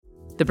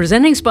The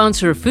presenting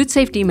sponsor of Food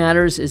Safety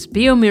Matters is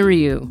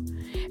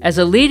bioMérieux. As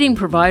a leading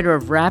provider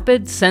of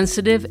rapid,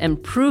 sensitive,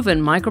 and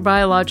proven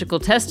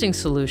microbiological testing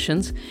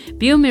solutions,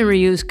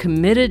 bioMérieux is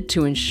committed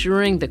to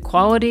ensuring the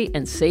quality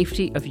and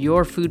safety of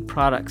your food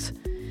products.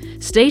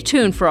 Stay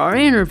tuned for our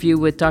interview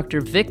with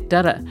Dr. Vic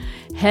Dutta,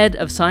 Head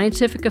of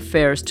Scientific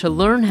Affairs, to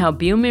learn how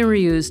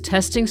bioMérieux's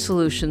testing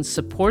solutions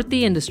support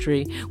the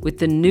industry with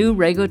the new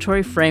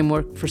regulatory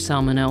framework for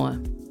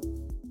Salmonella.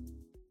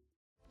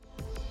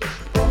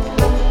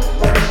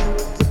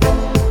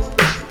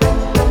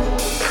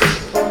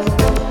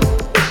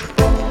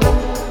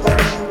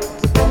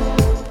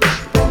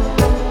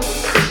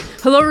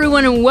 Hello,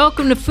 everyone, and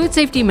welcome to Food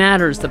Safety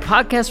Matters, the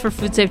podcast for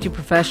food safety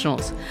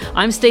professionals.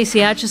 I'm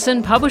Stacey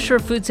Atchison, publisher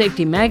of Food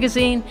Safety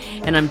Magazine,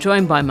 and I'm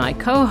joined by my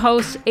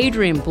co-hosts,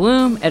 Adrian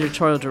Bloom,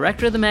 editorial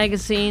director of the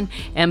magazine,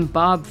 and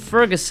Bob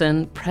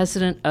Ferguson,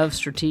 president of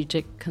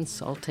Strategic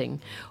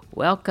Consulting.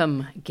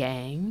 Welcome,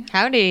 gang.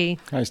 Howdy.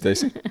 Hi,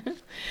 Stacey.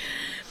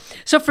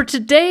 So for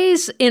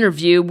today's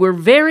interview, we're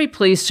very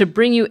pleased to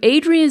bring you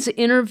Adrian's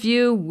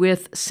interview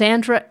with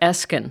Sandra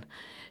Eskin,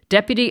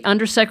 Deputy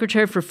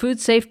Undersecretary for Food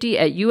Safety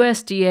at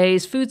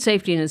USDA's Food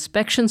Safety and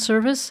Inspection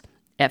Service,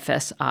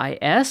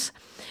 FSIS.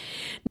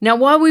 Now,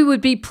 while we would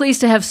be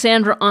pleased to have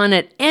Sandra on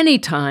at any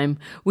time,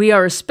 we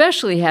are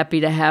especially happy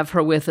to have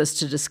her with us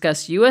to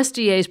discuss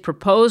USDA's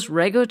proposed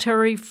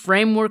regulatory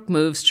framework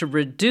moves to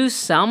reduce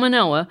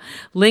salmonella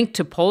linked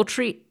to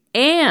poultry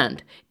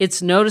and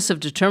its notice of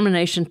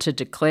determination to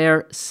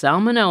declare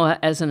salmonella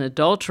as an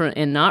adulterant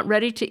in not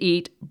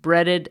ready-to-eat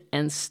breaded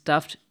and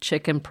stuffed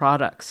chicken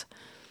products.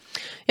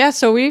 Yeah,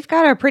 so we've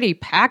got a pretty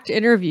packed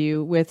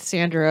interview with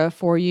Sandra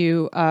for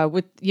you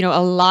with,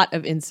 a lot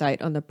of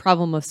insight on the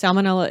problem of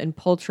salmonella in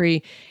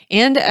poultry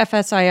and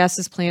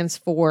FSIS's plans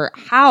for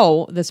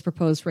how this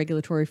proposed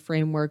regulatory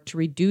framework to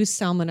reduce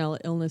salmonella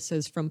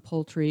illnesses from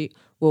poultry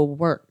will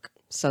work.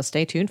 So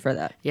stay tuned for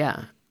that.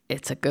 Yeah,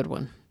 it's a good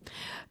one.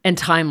 And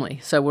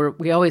timely. So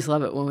we always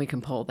love it when we can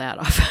pull that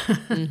off.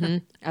 Mm-hmm.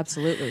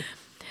 Absolutely.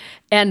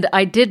 And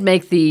I did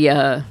make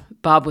the...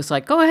 Bob was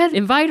like, go ahead,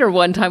 invite her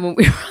one time when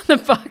we were on the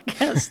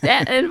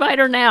podcast. Invite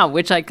her now,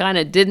 which I kind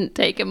of didn't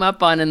take him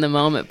up on in the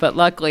moment. But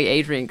luckily,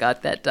 Adrian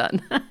got that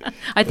done.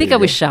 I think I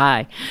was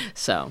shy.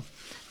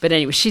 But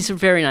anyway, she's a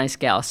very nice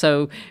gal.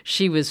 So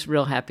she was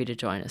real happy to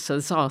join us. So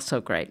it's all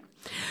so great.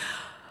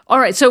 All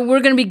right, so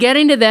we're going to be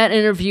getting to that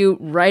interview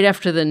right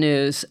after the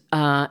news.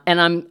 And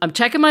I'm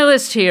checking my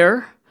list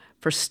here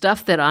for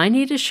stuff that I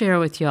need to share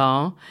with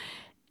y'all.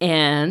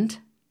 And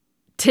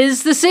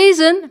 'tis the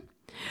season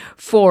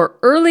for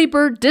early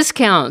bird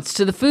discounts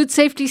to the Food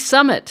Safety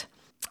Summit.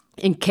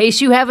 In case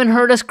you haven't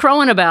heard us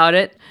crowing about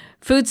it,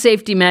 Food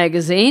Safety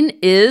Magazine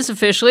is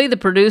officially the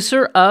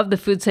producer of the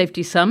Food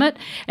Safety Summit,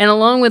 and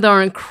along with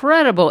our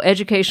incredible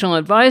educational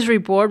advisory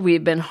board, we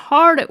have been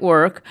hard at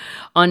work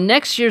on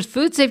next year's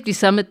Food Safety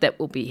Summit that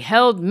will be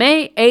held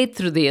May 8th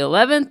through the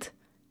 11th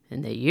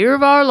in the year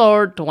of our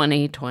Lord,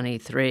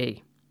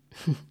 2023.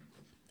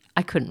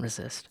 I couldn't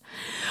resist.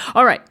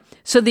 All right.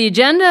 So the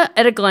agenda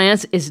at a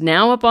glance is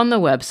now up on the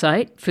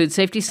website,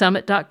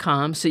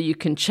 foodsafetysummit.com, so you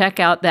can check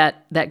out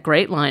that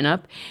great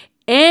lineup.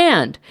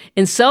 And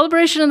in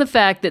celebration of the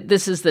fact that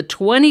this is the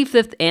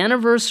 25th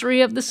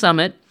anniversary of the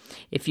summit,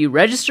 if you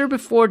register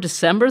before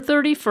December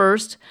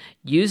 31st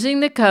using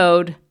the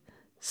code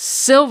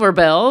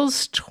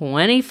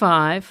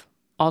SILVERBELLS25,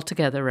 all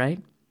together,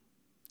 right?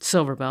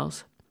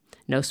 SILVERBELLS,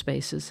 no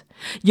spaces.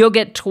 You'll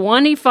get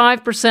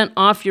 25%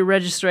 off your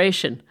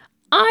registration.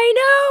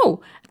 I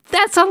know!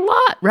 That's a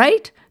lot,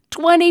 right?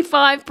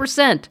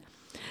 25%.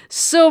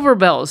 Silver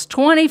Bells,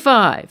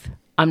 25.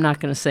 I'm not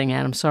going to sing,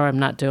 Adam. Sorry, I'm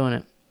not doing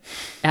it.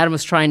 Adam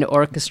was trying to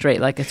orchestrate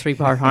like a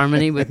three-part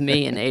harmony with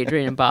me and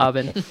Adrian and Bob,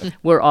 and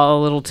we're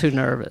all a little too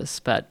nervous.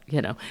 But,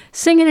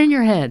 sing it in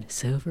your head.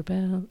 Silver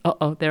Bell.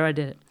 Oh, there I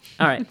did it.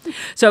 All right.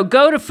 So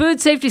go to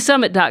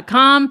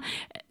foodsafetysummit.com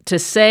to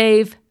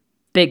save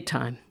big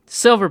time.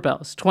 Silver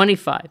Bells,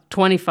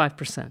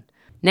 25%.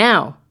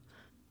 Now,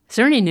 is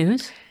there any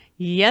news?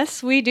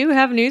 Yes, we do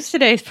have news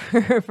today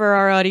for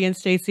our audience,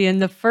 Stacey.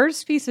 And the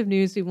first piece of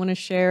news we want to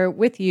share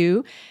with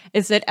you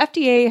is that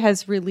FDA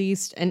has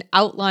released an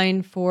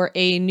outline for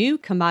a new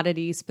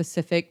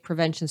commodity-specific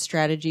prevention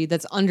strategy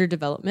that's under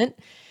development.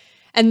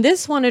 And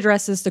this one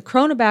addresses the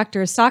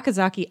Cronobacter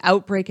Sakazaki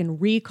outbreak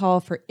and recall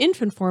for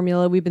infant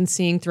formula we've been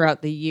seeing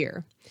throughout the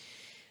year.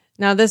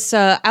 Now, this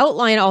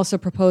outline also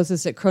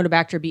proposes that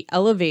Cronobacter be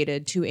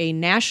elevated to a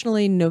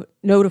nationally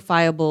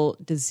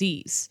notifiable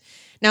disease.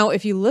 Now,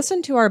 if you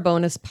listen to our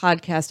bonus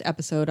podcast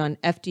episode on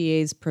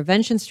FDA's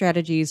prevention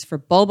strategies for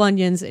bulb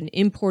onions and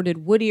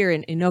imported wood ear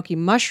and enoki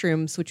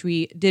mushrooms, which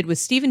we did with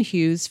Stephen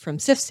Hughes from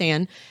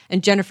CIFSAN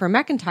and Jennifer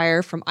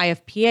McIntyre from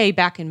IFPA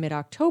back in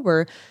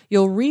mid-October,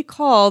 you'll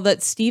recall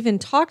that Stephen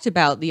talked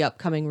about the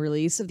upcoming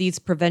release of these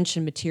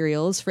prevention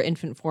materials for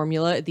infant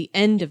formula at the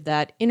end of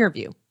that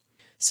interview.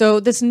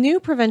 So this new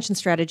prevention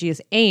strategy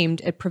is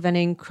aimed at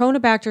preventing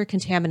Cronobacter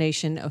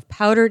contamination of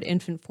powdered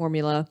infant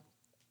formula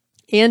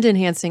and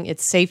enhancing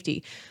its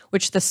safety,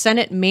 which the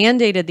Senate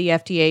mandated the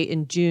FDA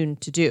in June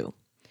to do.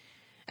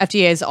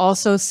 FDA is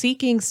also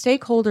seeking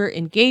stakeholder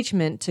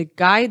engagement to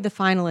guide the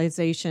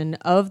finalization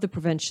of the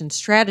prevention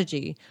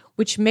strategy,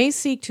 which may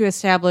seek to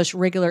establish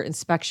regular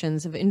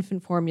inspections of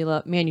infant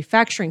formula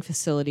manufacturing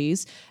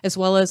facilities, as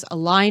well as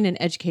align and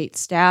educate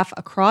staff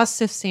across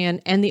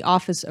CIFSAN and the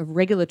Office of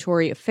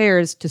Regulatory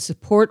Affairs to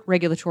support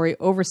regulatory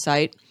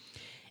oversight.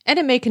 And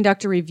it may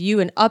conduct a review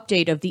and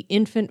update of the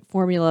infant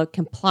formula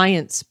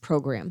compliance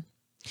program.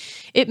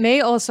 It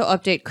may also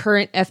update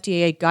current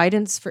FDA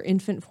guidance for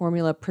infant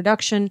formula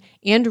production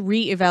and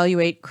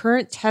reevaluate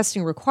current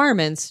testing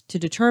requirements to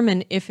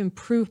determine if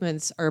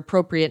improvements are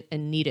appropriate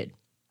and needed.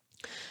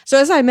 So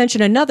as I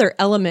mentioned, another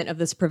element of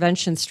this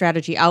prevention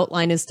strategy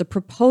outline is the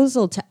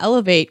proposal to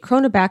elevate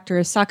Chronobacter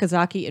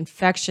Sakazaki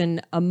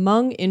infection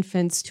among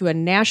infants to a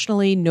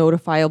nationally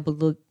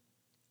notifiable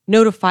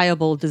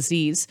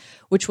disease,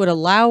 which would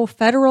allow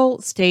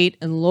federal, state,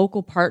 and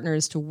local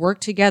partners to work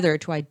together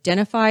to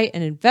identify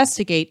and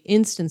investigate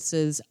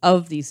instances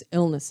of these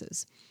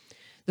illnesses.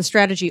 The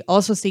strategy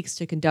also seeks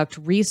to conduct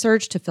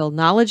research to fill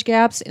knowledge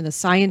gaps in the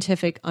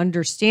scientific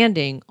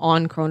understanding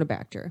on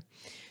Chronobacter.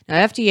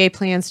 Now, FDA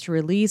plans to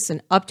release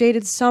an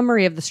updated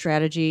summary of the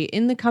strategy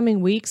in the coming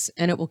weeks,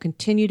 and it will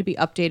continue to be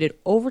updated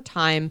over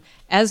time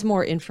as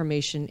more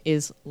information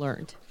is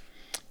learned.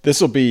 This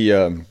will be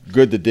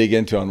good to dig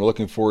into, and we're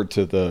looking forward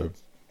to the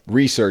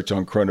research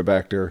on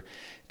Chronobacter.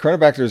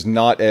 Chronobacter is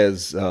not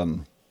as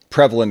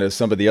prevalent as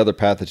some of the other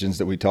pathogens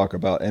that we talk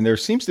about, and there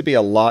seems to be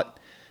a lot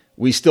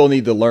we still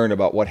need to learn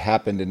about what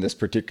happened in this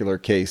particular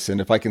case.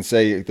 And if I can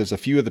say, there's a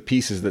few of the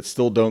pieces that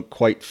still don't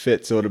quite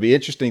fit, so it'll be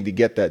interesting to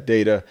get that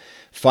data,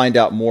 find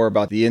out more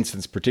about the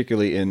instance,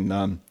 particularly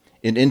in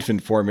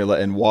infant formula,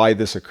 and why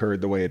this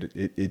occurred the way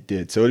it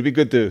did. So it'd be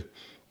good to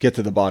get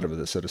to the bottom of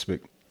this, so to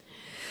speak.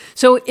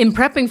 So in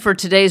prepping for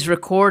today's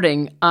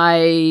recording,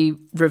 I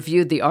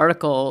reviewed the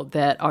article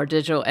that our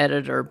digital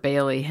editor,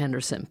 Bailey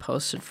Henderson,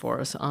 posted for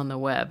us on the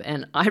web.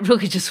 And I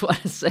really just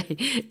want to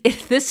say,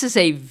 this is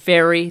a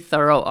very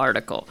thorough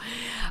article.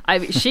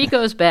 She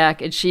goes back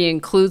and she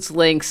includes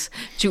links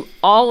to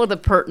all of the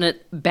pertinent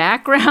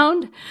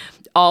background,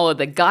 all of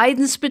the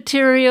guidance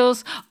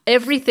materials,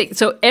 everything.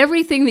 So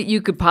everything that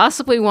you could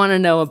possibly want to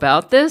know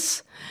about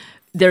this,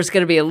 there's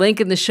going to be a link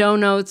in the show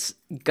notes.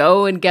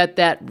 Go and get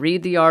that,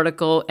 read the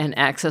article, and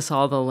access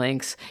all the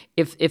links.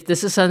 If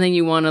this is something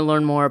you want to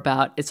learn more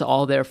about, it's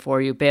all there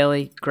for you.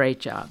 Bailey,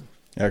 great job.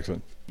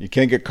 Excellent. You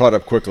can't get caught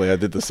up quickly. I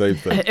did the same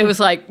thing. It was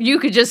like, you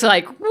could just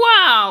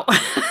wow.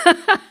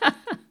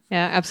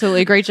 Yeah,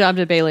 absolutely. Great job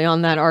to Bailey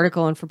on that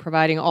article and for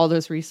providing all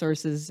those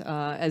resources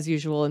as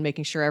usual and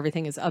making sure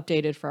everything is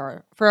updated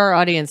for our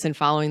audience and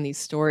following these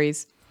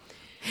stories.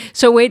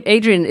 So wait,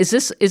 Adrian, is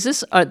this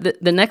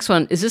the next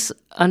one? Is this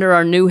under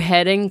our new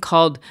heading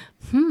called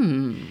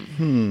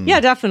Yeah,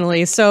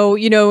 definitely. So,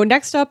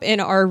 next up in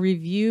our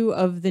review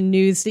of the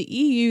news, the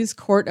EU's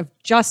Court of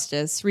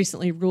Justice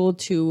recently ruled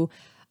to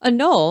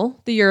annul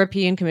the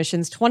European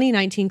Commission's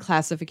 2019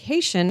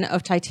 classification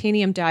of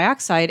titanium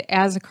dioxide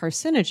as a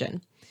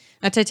carcinogen.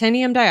 Now,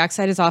 titanium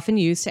dioxide is often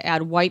used to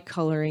add white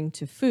coloring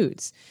to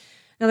foods.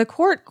 Now, the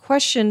court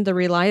questioned the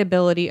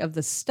reliability of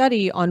the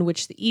study on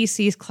which the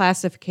EC's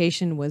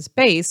classification was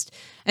based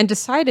and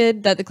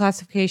decided that the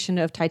classification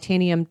of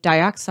titanium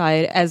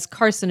dioxide as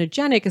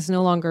carcinogenic is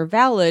no longer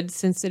valid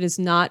since it is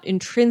not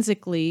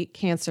intrinsically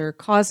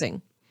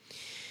cancer-causing.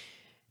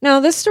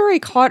 Now, this story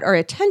caught our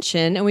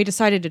attention, and we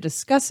decided to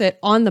discuss it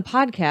on the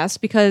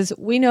podcast because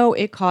we know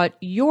it caught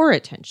your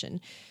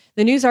attention.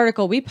 The news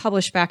article we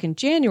published back in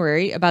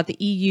January about the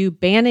EU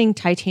banning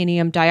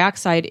titanium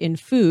dioxide in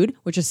food,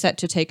 which is set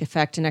to take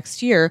effect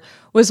next year,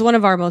 was one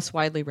of our most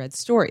widely read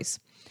stories.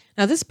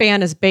 Now, this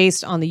ban is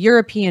based on the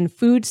European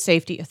Food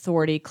Safety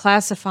Authority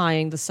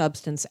classifying the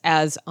substance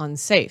as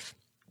unsafe.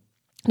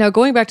 Now,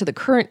 going back to the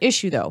current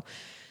issue, though,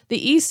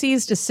 the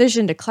EC's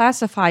decision to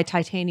classify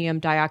titanium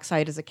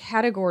dioxide as a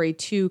Category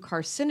 2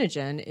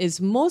 carcinogen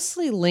is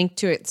mostly linked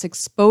to its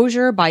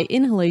exposure by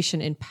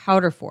inhalation in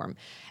powder form,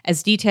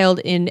 as detailed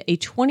in a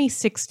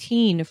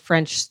 2016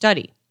 French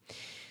study.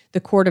 The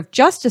Court of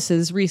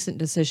Justice's recent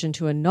decision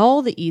to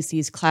annul the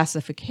EC's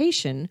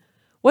classification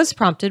was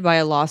prompted by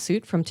a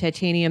lawsuit from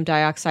titanium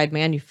dioxide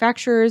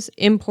manufacturers,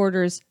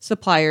 importers,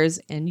 suppliers,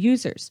 and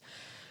users.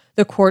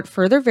 The court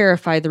further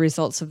verified the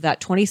results of that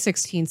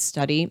 2016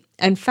 study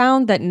and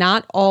found that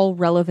not all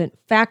relevant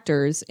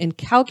factors in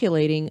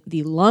calculating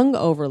the lung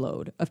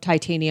overload of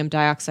titanium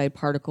dioxide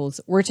particles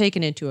were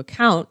taken into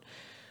account,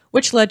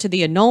 which led to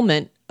the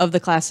annulment of the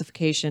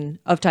classification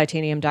of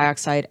titanium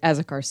dioxide as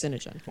a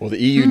carcinogen. Well,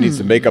 the EU needs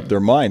to make up their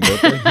mind,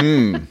 don't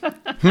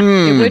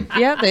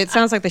they? It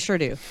sounds like they sure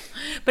do.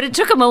 But it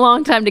took them a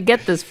long time to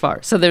get this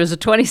far. So there's a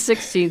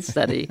 2016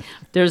 study.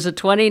 There's a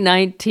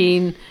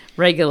 2019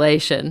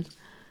 regulation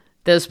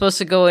that was supposed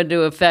to go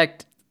into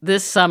effect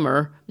this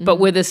summer, but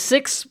with a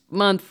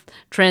 6-month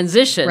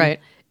transition,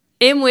 right,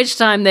 in which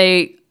time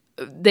they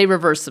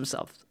reversed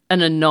themselves.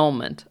 An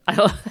annulment. I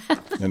love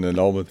that. An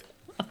annulment.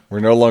 We're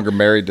no longer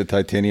married to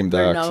titanium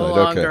dioxide. We're no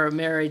longer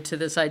married to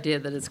this idea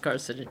that it's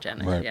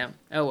carcinogenic. Right. Yeah.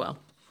 Oh, well.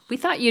 We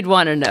thought you'd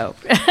want to know.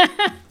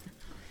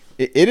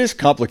 It is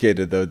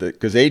complicated though,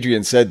 because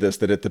Adrian said this,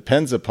 that it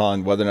depends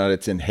upon whether or not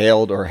it's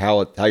inhaled or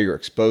how you're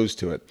exposed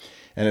to it.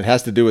 And it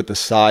has to do with the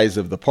size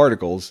of the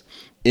particles.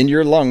 In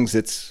your lungs,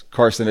 it's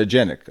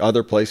carcinogenic.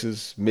 Other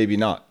places, maybe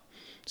not.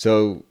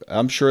 So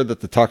I'm sure that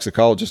the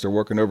toxicologists are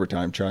working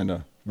overtime trying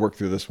to work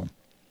through this one.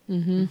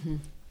 Mm-hmm.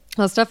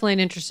 Well, it's definitely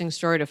an interesting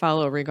story to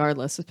follow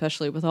regardless,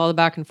 especially with all the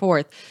back and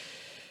forth.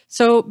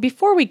 So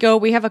before we go,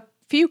 we have a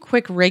few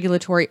quick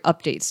regulatory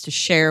updates to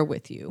share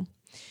with you.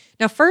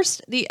 Now,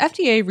 first, the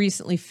FDA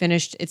recently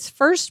finished its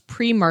first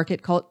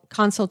pre-market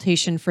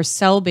consultation for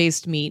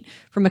cell-based meat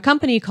from a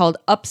company called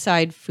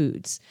Upside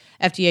Foods.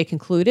 FDA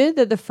concluded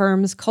that the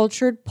firm's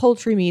cultured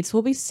poultry meats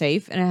will be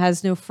safe, and it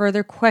has no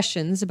further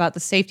questions about the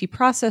safety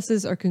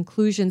processes or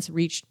conclusions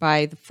reached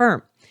by the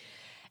firm.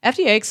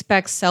 FDA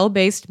expects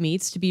cell-based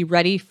meats to be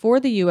ready for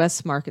the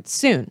U.S. market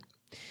soon.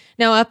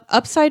 Now,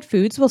 Upside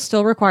Foods will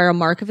still require a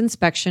mark of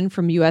inspection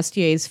from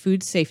USDA's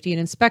Food Safety and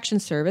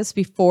Inspection Service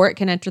before it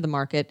can enter the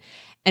market,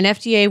 and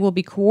FDA will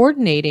be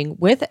coordinating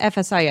with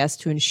FSIS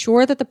to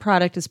ensure that the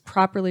product is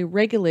properly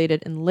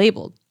regulated and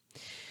labeled.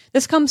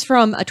 This comes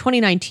from a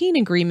 2019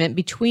 agreement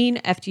between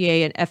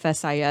FDA and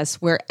FSIS,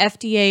 where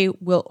FDA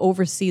will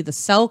oversee the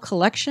cell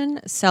collection,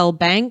 cell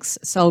banks,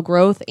 cell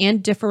growth,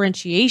 and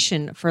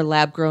differentiation for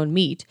lab-grown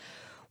meat,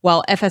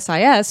 while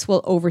FSIS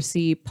will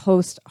oversee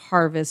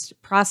post-harvest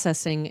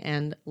processing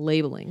and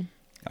labeling.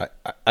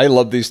 I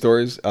love these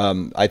stories.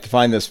 I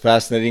find this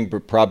fascinating,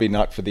 but probably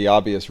not for the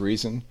obvious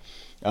reason.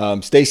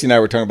 Stacy and I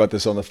were talking about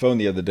this on the phone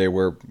the other day,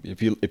 where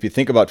if you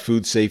think about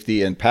food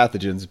safety and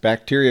pathogens,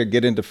 bacteria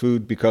get into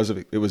food because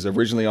it was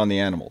originally on the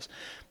animals.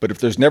 But if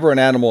there's never an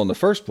animal in the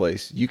first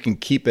place, you can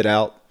keep it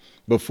out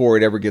before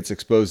it ever gets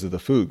exposed to the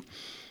food.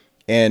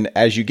 And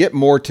as you get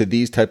more to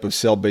these type of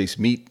cell-based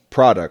meat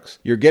products,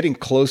 you're getting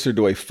closer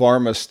to a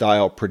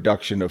pharma-style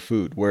production of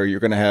food, where you're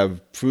going to have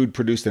food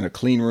produced in a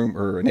clean room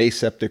or an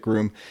aseptic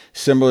room,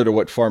 similar to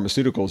what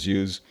pharmaceuticals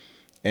use.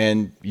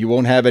 And you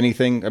won't have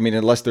anything, I mean,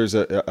 unless there's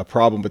a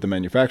problem with the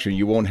manufacturing,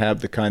 you won't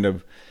have the kind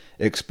of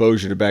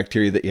exposure to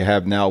bacteria that you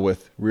have now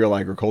with real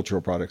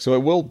agricultural products. So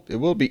it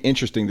will be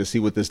interesting to see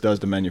what this does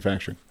to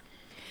manufacturing.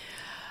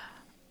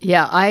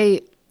 Yeah,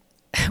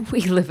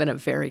 we live in a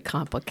very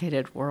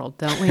complicated world,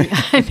 don't we?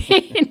 I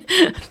mean,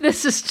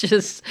 this is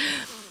just...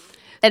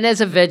 And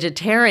as a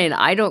vegetarian,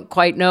 I don't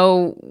quite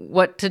know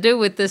what to do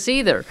with this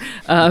either,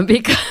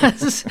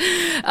 because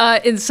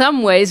in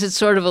some ways it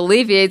sort of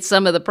alleviates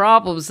some of the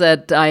problems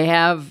that I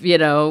have,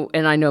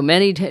 and I know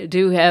many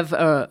do have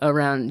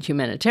around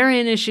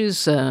humanitarian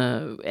issues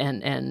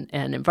and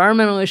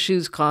environmental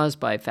issues caused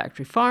by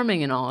factory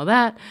farming and all of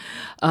that.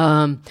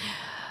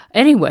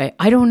 Anyway,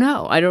 I don't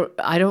know.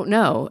 I don't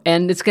know.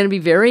 And it's going to be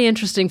very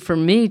interesting for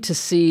me to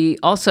see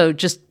also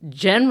just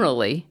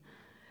generally.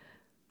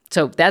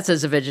 So that's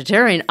as a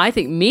vegetarian. I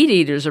think meat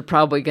eaters are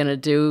probably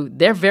going to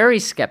they're very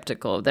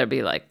skeptical. They'll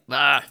be like,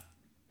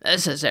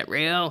 this isn't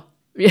real.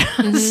 Yeah.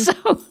 Mm-hmm.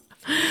 So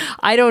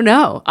I don't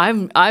know.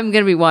 I'm going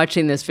to be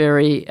watching this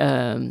very,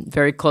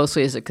 very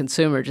closely as a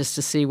consumer, just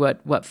to see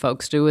what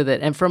folks do with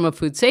it. And from a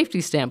food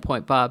safety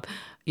standpoint, Bob,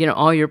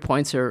 all your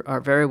points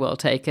are very well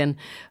taken.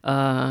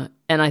 And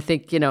I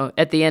think,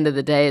 at the end of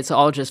the day, it's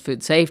all just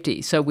food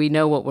safety. So we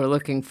know what we're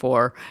looking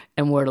for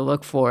and where to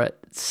look for it.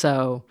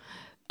 So...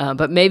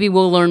 but maybe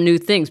we'll learn new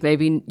things.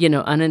 Maybe,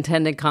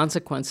 unintended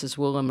consequences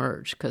will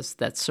emerge, because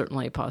that's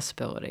certainly a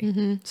possibility.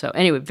 Mm-hmm. So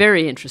anyway,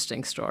 very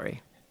interesting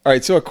story. All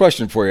right, so a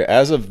question for you.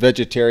 As a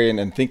vegetarian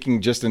and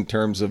thinking just in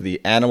terms of the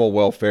animal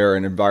welfare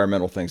and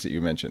environmental things that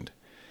you mentioned,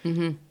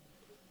 mm-hmm.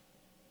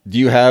 Do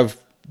you have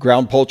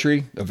ground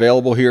poultry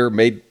available here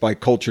made by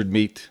cultured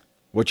meat?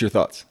 What's your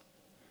thoughts?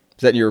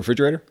 Is that in your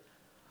refrigerator?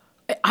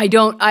 I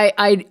don't,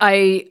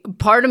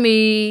 part of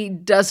me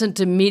doesn't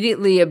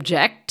immediately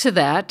object to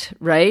that,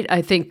 right?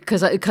 I think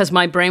because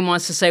my brain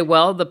wants to say,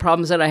 well, the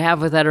problems that I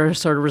have with that are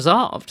sort of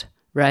resolved,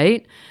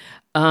 right?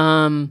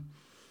 So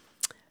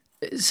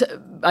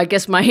I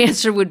guess my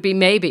answer would be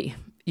maybe,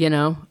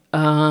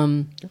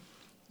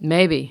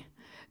 maybe.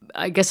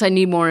 I guess I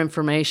need more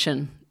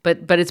information,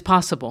 but it's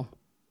possible.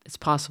 It's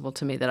possible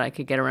to me that I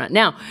could get around.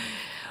 Now,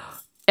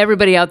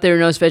 everybody out there who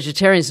knows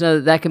vegetarians know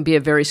that can be a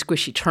very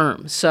squishy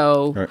term.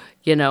 So, right.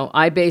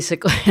 I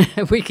basically,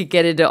 we could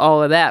get into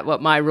all of that,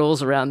 what my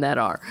rules around that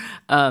are.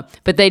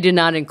 But they do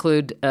not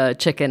include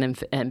chicken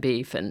and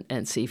beef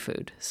and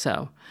seafood.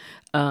 So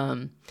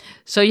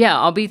yeah,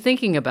 I'll be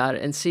thinking about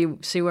it and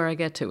see where I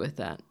get to with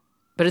that.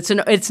 But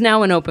it's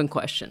now an open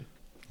question.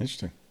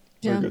 Interesting.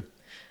 Very good.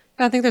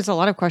 I think there's a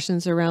lot of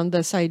questions around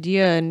this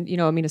idea. And,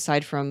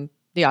 aside from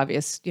the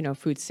obvious,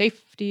 food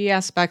safety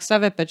aspects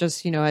of it, but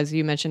just, as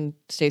you mentioned,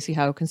 Stacy,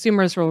 how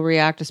consumers will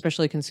react,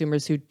 especially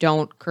consumers who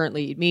don't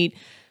currently eat meat.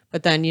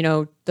 But then,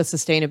 the the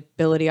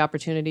sustainability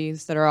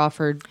opportunities that are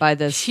offered by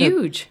this,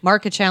 huge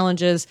market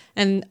challenges,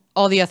 and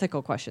all the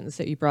ethical questions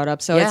that you brought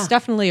up. So it's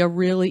definitely a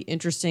really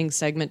interesting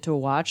segment to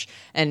watch,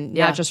 and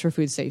not just for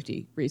food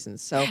safety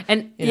reasons. So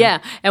and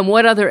and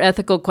what other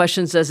ethical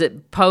questions does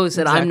it pose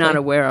that I'm not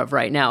aware of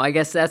right now? I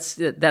guess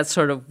that's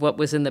sort of what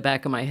was in the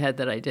back of my head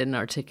that I didn't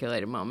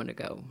articulate a moment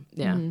ago.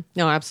 Yeah. Mm-hmm.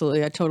 No,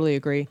 absolutely. I totally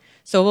agree.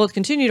 So we'll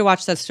continue to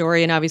watch that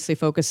story and obviously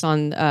focus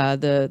on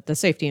the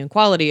safety and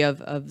quality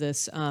of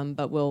this,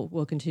 but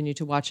we'll continue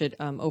to watch it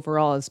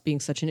overall as being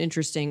such an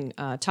interesting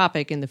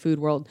topic in the food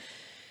world.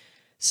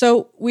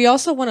 So we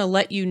also want to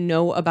let you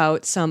know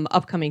about some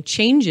upcoming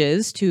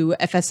changes to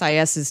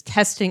FSIS's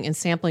testing and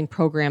sampling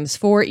programs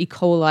for E.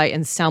 coli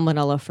and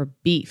Salmonella for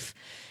beef.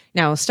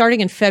 Now,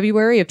 starting in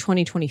February of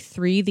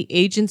 2023, the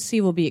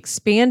agency will be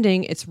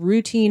expanding its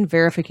routine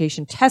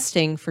verification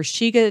testing for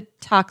Shiga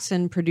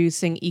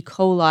toxin-producing E.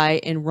 coli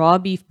in raw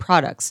beef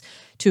products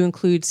to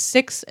include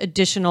 6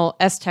 additional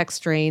S-Tex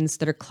strains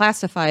that are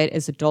classified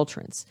as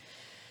adulterants.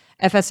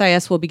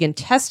 FSIS will begin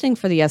testing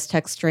for the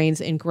S-Tex strains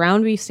in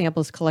ground beef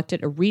samples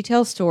collected at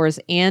retail stores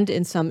and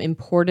in some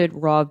imported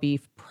raw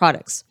beef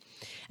products.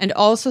 And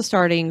also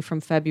starting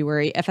from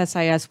February,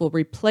 FSIS will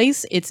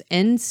replace its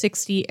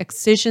N60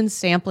 excision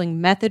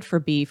sampling method for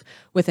beef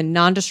with a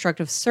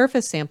non-destructive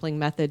surface sampling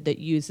method that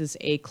uses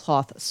a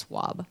cloth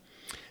swab.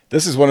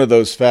 This is one of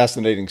those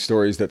fascinating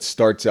stories that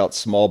starts out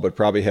small but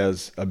probably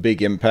has a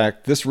big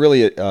impact. This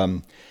really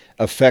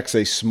affects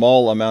a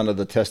small amount of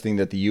the testing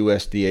that the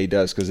USDA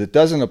does, because it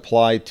doesn't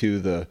apply to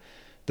the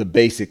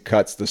basic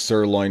cuts, the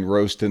sirloin,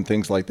 roast, and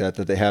things like that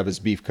they have as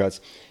beef cuts.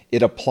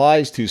 It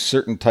applies to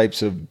certain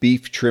types of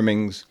beef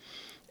trimmings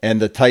and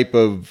the type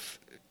of,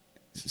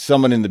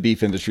 someone in the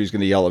beef industry is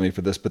going to yell at me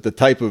for this, but the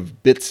type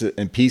of bits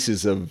and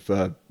pieces of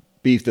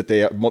beef that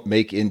they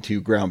make into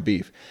ground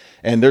beef.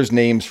 And there's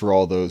names for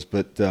all those,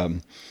 but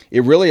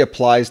it really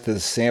applies to the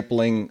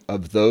sampling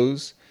of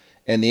those.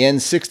 And the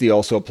N60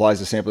 also applies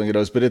to sampling of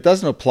those, but it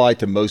doesn't apply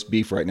to most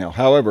beef right now.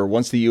 However,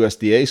 once the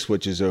USDA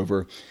switches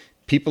over,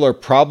 people are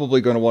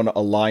probably going to want to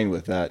align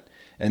with that,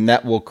 and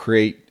that will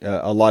create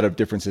a lot of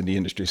difference in the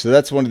industry. So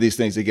that's one of these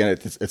things. Again,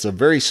 it's a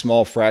very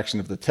small fraction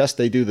of the test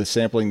they do, the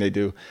sampling they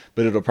do,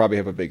 but it'll probably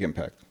have a big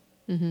impact.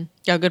 Mm-hmm.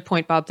 Yeah, good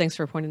point, Bob. Thanks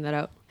for pointing that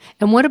out.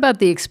 And what about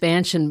the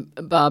expansion,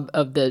 Bob,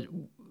 of the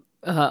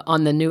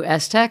on the new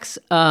S-Tex?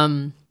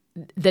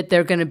 That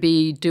they're going to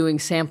be doing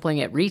sampling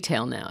at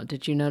retail now.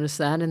 Did you notice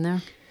that in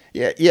there?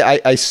 Yeah,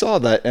 I saw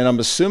that, and I'm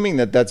assuming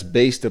that that's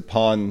based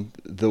upon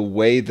the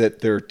way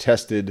that they're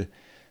tested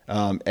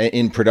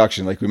in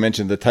production. Like we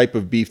mentioned, the type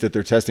of beef that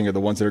they're testing are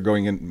the ones that are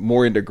going in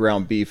more into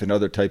ground beef and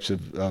other types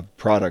of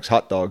products,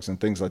 hot dogs and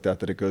things like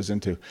that it goes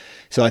into.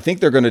 So I think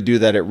they're going to do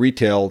that at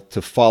retail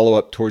to follow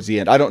up towards the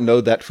end. I don't know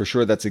that for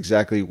sure. That's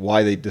exactly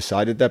why they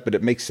decided that, but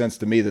it makes sense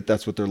to me that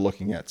that's what they're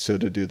looking at. So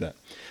to do that.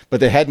 But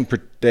they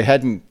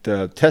hadn't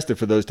tested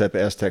for those type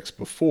of S-Tex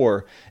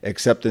before,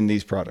 except in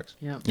these products,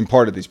 in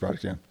part of these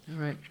products, yeah. All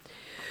right.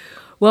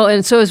 Well,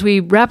 and so as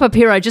we wrap up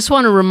here, I just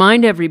want to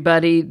remind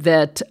everybody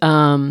that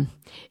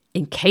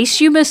in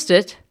case you missed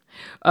it,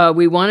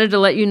 we wanted to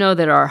let you know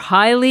that our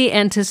highly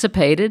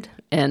anticipated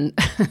and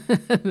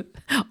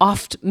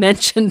oft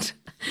mentioned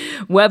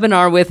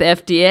webinar with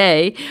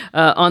FDA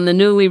on the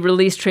newly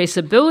released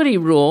traceability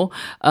rule.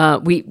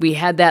 We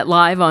had that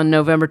live on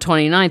November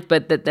 29th,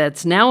 but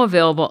that's now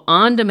available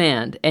on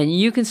demand, and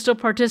you can still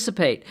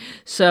participate.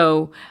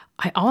 So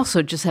I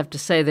also just have to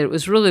say that it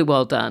was really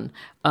well done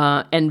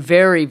and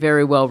very,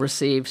 very well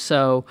received.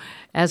 So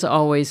as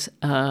always,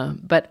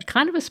 but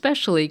kind of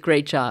especially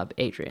great job,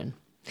 Adrienne.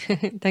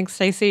 Thanks,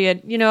 Stacey.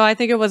 And, I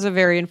think it was a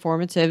very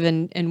informative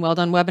and well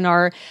done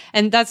webinar.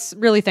 And that's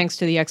really thanks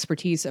to the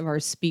expertise of our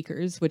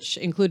speakers, which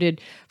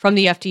included from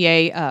the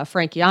FDA,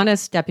 Frank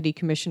Yanis, Deputy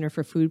Commissioner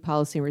for Food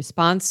Policy and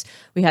Response.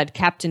 We had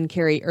Captain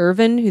Carrie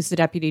Irvin, who's the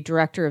Deputy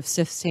Director of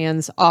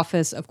CIFSAN's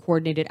Office of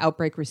Coordinated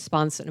Outbreak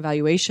Response and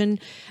Evaluation.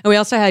 And we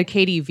also had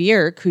Katie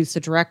Vierk, who's the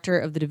Director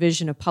of the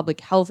Division of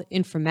Public Health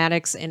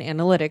Informatics and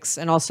Analytics,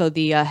 and also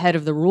the head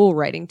of the rule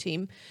writing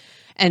team.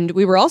 And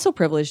we were also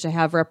privileged to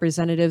have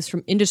representatives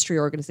from industry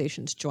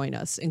organizations join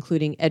us,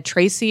 including Ed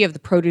Tracy of the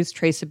Produce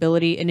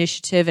Traceability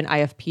Initiative and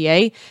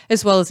IFPA,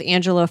 as well as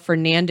Angela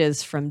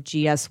Fernandez from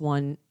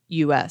GS1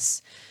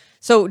 US.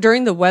 So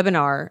during the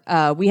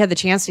webinar, we had the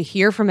chance to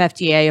hear from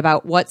FDA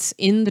about what's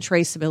in the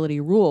traceability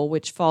rule,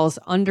 which falls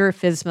under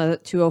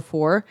FSMA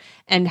 204,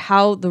 and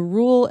how the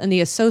rule and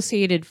the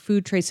associated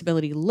food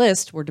traceability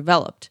list were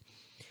developed.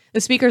 The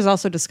speakers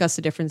also discussed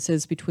the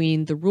differences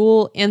between the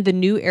rule and the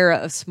new era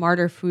of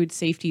smarter food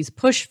safety's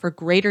push for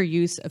greater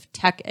use of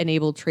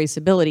tech-enabled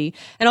traceability,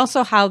 and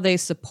also how they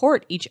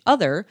support each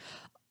other,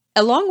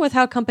 along with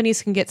how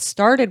companies can get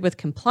started with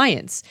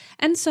compliance,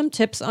 and some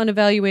tips on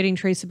evaluating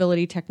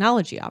traceability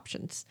technology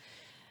options.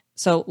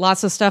 So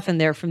lots of stuff in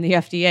there from the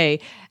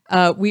FDA.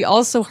 We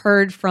also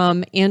heard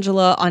from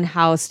Angela on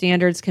how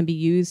standards can be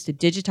used to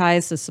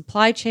digitize the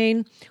supply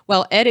chain,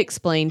 while Ed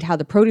explained how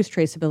the Produce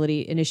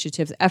Traceability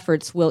Initiative's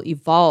efforts will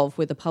evolve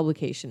with the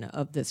publication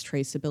of this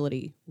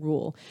traceability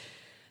rule.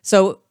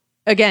 So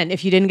Again,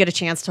 if you didn't get a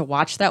chance to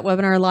watch that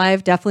webinar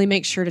live, definitely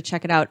make sure to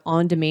check it out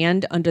on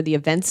demand under the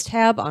events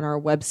tab on our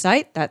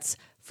website. That's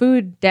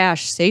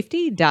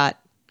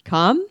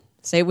food-safety.com.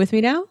 Say it with me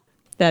now.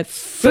 That's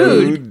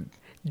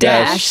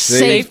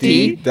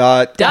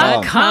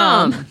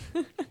food-safety.com.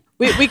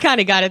 We kind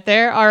of got it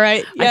there. All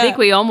right. Yeah. I think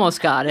we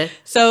almost got it.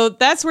 So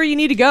that's where you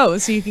need to go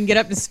so you can get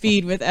up to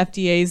speed with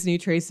FDA's new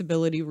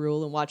traceability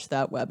rule and watch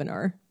that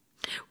webinar.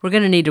 We're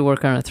going to need to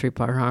work on a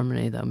 3-part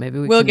harmony, though. Maybe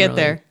we'll get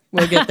there.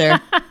 We'll get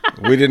there.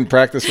 We didn't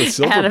practice with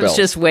silver Adam's bells.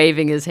 just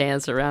waving his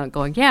hands around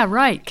going, yeah,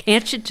 right.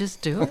 Can't you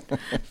just do it?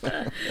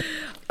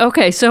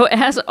 Okay, so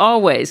as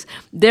always,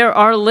 there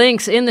are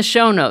links in the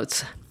show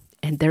notes,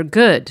 and they're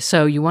good.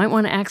 So you might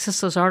want to access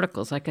those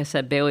articles. Like I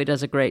said, Bailey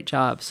does a great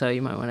job, so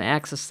you might want to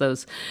access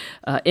those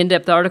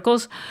in-depth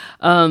articles.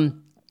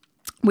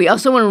 We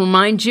also want to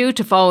remind you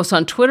to follow us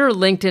on Twitter,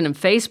 LinkedIn, and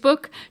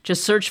Facebook.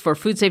 Just search for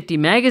Food Safety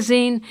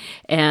Magazine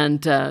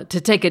and to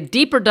take a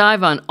deeper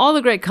dive on all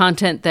the great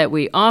content that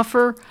we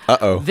offer.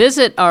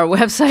 Visit our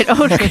website.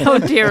 Oh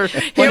dear.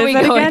 Here we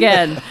go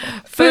again.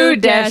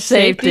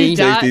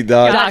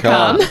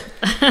 Food-safety.com.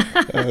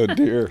 Oh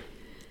dear.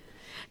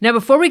 Now,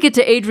 before we get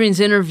to Adrian's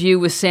interview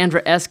with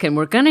Sandra Eskin,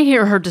 we're going to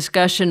hear her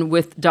discussion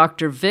with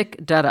Dr.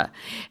 Vic Dutta,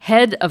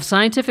 Head of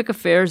Scientific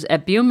Affairs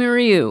at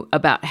bioMérieux,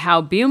 about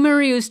how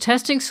bioMérieux's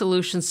testing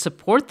solutions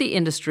support the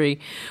industry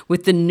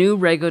with the new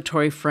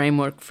regulatory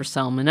framework for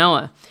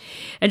Salmonella.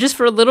 And just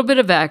for a little bit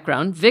of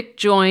background, Vic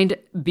joined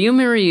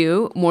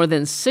bioMérieux more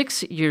than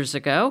 6 years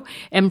ago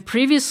and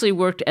previously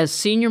worked as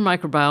senior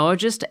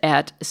microbiologist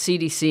at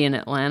CDC in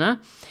Atlanta.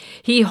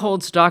 He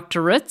holds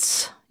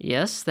doctorates,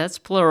 yes, that's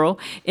plural,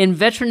 in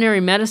veterinary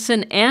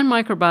medicine and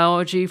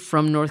microbiology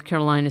from North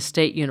Carolina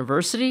State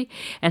University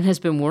and has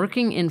been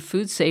working in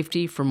food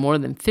safety for more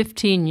than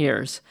 15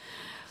 years.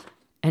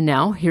 And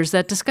now, here's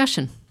that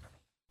discussion.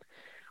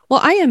 Well,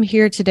 I am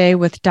here today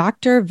with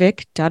Dr.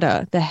 Vic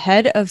Dutta, the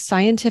Head of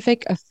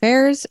Scientific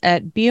Affairs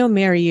at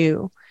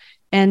bioMérieux.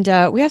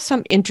 And we have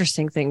some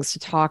interesting things to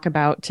talk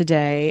about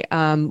today.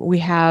 We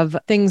have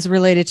things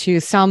related to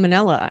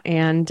Salmonella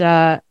and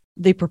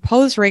the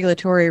proposed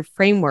regulatory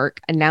framework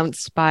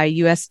announced by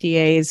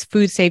USDA's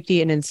Food Safety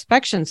and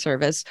Inspection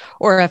Service,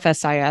 or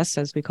FSIS,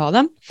 as we call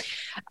them.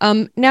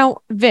 Now,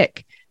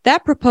 Vic,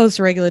 that proposed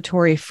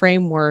regulatory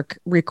framework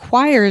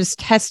requires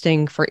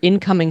testing for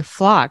incoming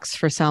flocks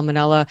for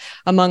Salmonella,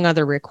 among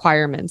other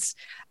requirements.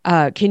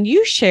 Can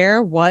you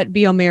share what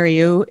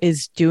bioMérieux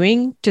is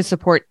doing to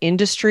support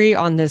industry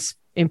on this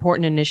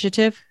important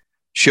initiative?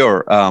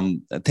 Sure.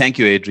 Thank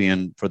you,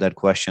 Adrian, for that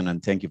question.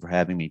 And thank you for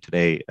having me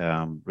today.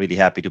 Really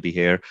happy to be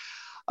here.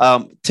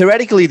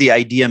 Theoretically, the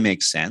idea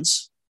makes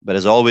sense, but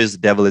as always, the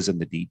devil is in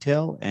the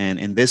detail. And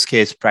in this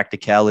case,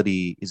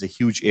 practicality is a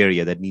huge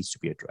area that needs to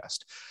be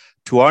addressed.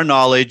 To our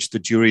knowledge, the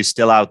jury is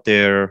still out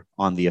there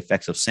on the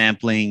effects of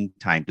sampling,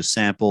 time to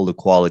sample, the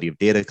quality of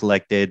data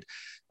collected,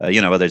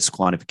 whether it's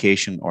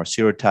quantification or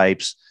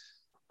serotypes.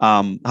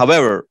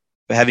 However,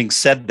 having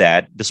said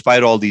that,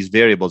 despite all these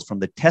variables from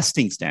the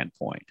testing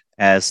standpoint,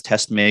 as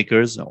test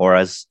makers, or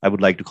as I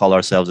would like to call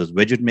ourselves as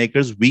widget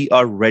makers, we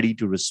are ready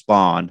to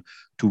respond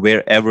to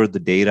wherever the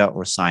data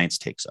or science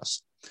takes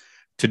us.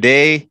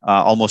 Today,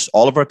 almost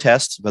all of our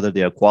tests, whether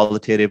they are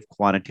qualitative,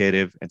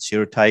 quantitative, and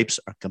serotypes,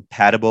 are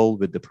compatible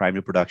with the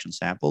primary production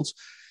samples.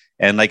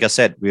 And like I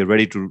said, we are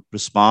ready to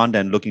respond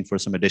and looking for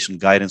some additional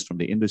guidance from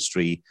the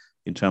industry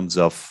in terms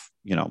of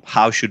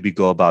how should we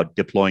go about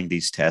deploying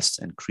these tests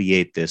and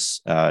create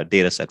this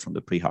data set from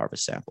the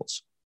pre-harvest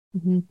samples.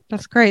 Mm-hmm.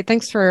 That's great.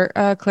 Thanks for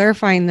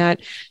clarifying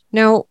that.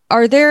 Now,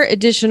 are there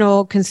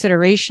additional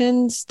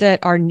considerations that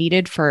are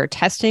needed for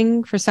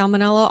testing for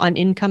Salmonella on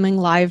incoming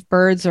live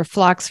birds or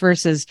flocks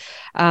versus,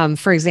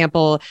 for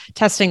example,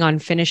 testing on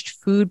finished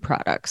food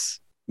products?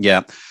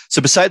 Yeah.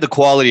 So beside the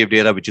quality of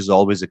data, which is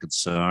always a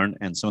concern,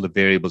 and some of the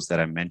variables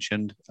that I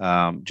mentioned,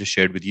 just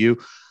shared with you,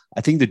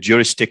 I think the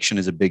jurisdiction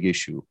is a big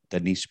issue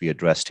that needs to be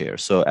addressed here.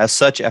 So as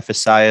such,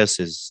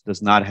 FSIS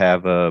does not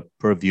have a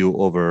purview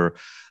over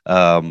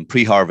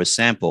pre-harvest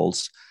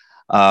samples.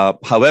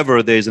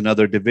 However, there's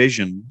another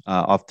division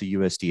of the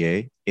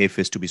USDA,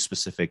 APHIS to be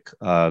specific,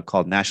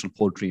 called National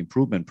Poultry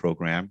Improvement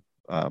Program,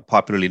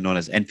 popularly known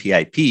as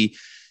NPIP.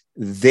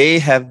 They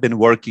have been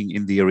working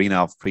in the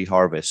arena of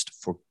pre-harvest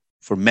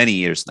for many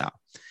years now.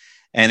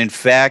 And in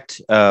fact,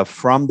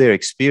 from their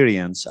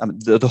experience,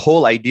 the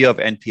whole idea of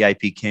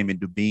NPIP came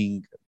into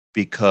being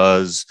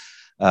because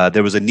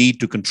there was a need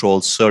to control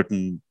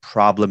certain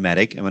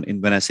problematic,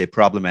 and when I say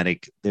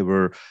problematic, they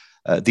were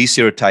these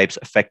serotypes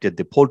affected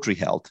the poultry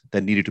health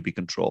that needed to be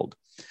controlled.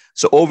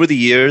 So over the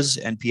years,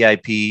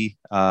 NPIP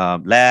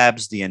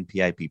labs, the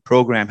NPIP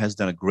program has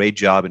done a great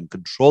job in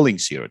controlling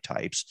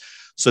serotypes.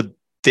 So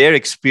their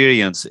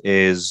experience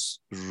is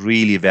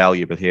really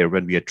valuable here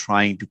when we are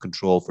trying to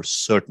control for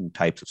certain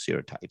types of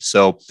serotypes.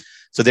 So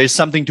there's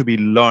something to be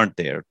learned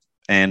there.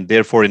 And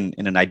therefore, in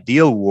an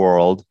ideal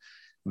world,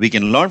 we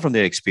can learn from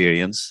their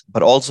experience,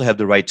 but also have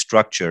the right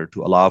structure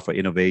to allow for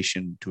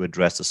innovation to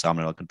address the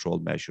salmonella control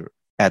measure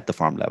at the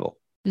farm level.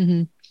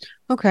 Mm-hmm.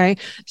 Okay.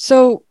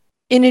 So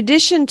In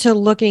addition to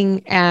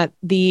looking at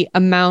the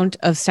amount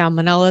of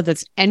salmonella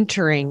that's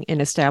entering an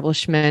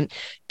establishment,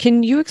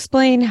 can you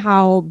explain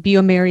how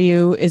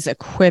bioMérieux is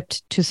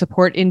equipped to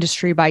support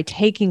industry by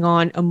taking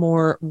on a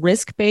more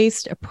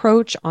risk-based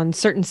approach on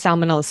certain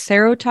salmonella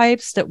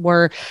serotypes that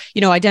were,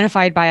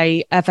 identified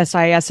by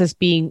FSIS as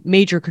being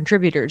major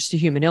contributors to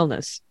human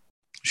illness?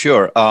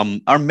 Sure.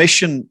 Our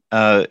mission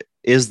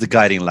is the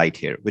guiding light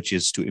here, which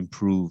is to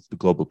improve the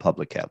global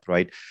public health,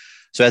 right?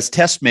 So as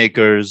test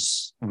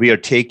makers, we are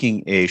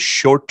taking a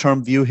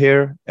short-term view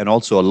here and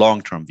also a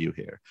long-term view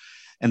here.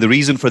 And the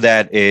reason for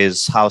that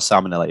is how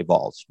salmonella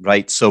evolves,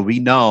 right? So we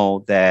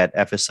know that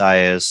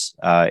FSIS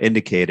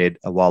indicated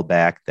a while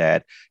back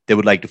that they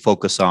would like to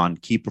focus on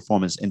key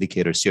performance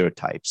indicator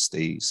serotypes,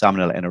 the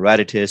Salmonella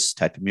enteritidis,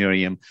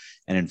 Typhimurium,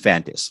 and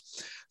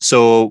Infantis.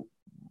 So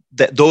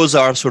those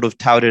are sort of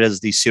touted as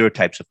the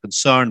serotypes of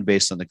concern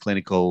based on the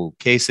clinical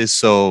cases.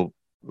 So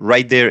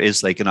right there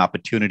is like an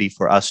opportunity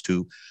for us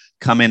to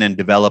come in and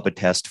develop a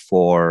test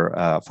for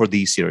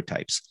these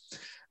serotypes.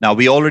 Now,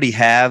 we already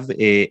have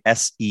a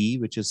SE,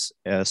 which is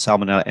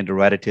Salmonella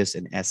enteritidis,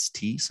 and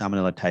ST,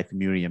 Salmonella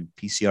Typhimurium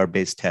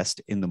PCR-based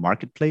test in the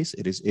marketplace.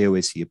 It is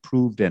AOAC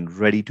approved and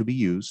ready to be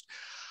used.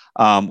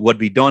 What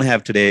we don't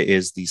have today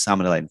is the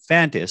Salmonella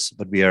Infantis,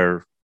 but we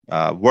are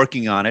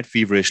working on it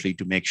feverishly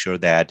to make sure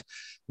that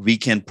we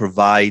can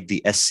provide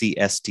the SC,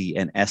 ST,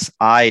 and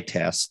SI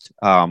test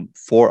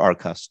for our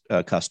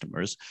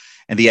customers.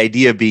 And the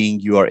idea being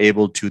you are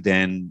able to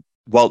then,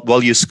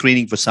 while you're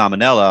screening for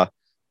Salmonella,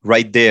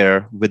 right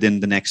there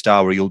within the next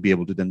hour, you'll be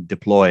able to then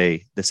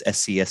deploy this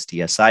SC,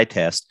 ST, SI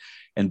test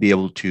and be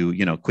able to,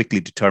 quickly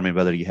determine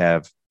whether you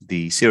have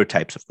the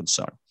serotypes of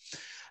concern.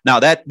 Now,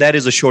 that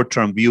is a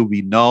short-term view.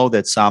 We know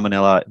that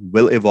Salmonella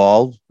will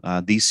evolve.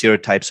 These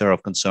serotypes are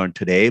of concern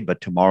today, but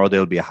tomorrow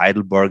there'll be a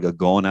Heidelberg, a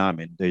Gona. I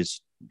mean, there's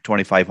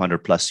 2,500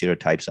 plus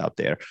serotypes out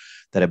there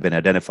that have been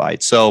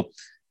identified. So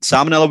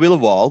Salmonella will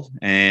evolve,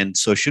 and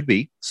so should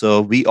we.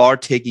 So we are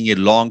taking a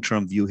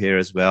long-term view here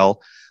as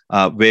well,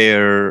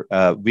 where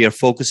we are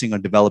focusing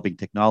on developing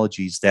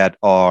technologies that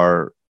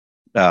are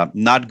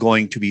not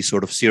going to be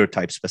sort of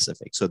serotype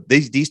specific. So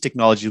these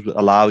technologies will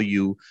allow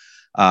you,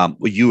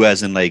 you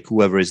as in like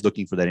whoever is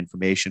looking for that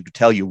information, to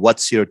tell you what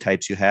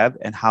serotypes you have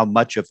and how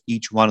much of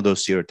each one of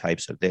those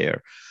serotypes are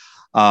there.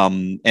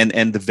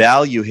 And the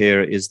value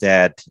here is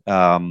that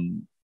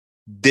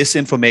this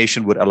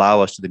information would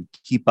allow us to then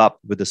keep up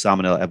with the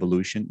Salmonella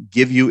evolution,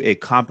 give you a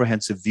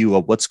comprehensive view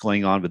of what's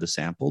going on with the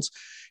samples,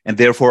 and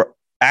therefore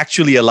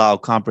actually allow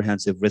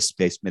comprehensive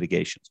risk-based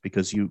mitigations,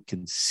 because you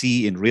can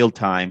see in real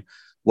time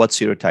what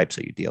serotypes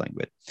are you dealing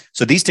with.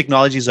 So these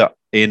technologies are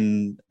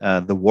in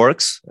the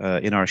works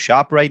in our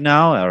shop right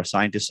now. Our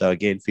scientists are,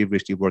 again,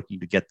 feverishly working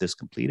to get this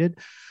completed.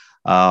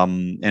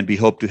 And we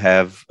hope to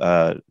have,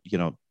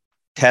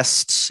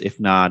 tests, if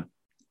not,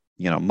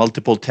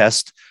 multiple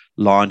tests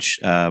launch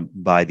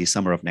by the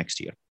summer of next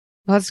year.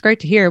 Well, that's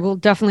great to hear. We'll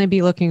definitely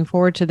be looking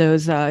forward to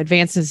those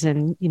advances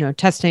in,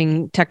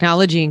 testing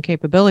technology and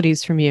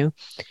capabilities from you.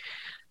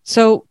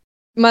 So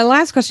my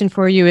last question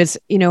for you is,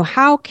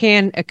 how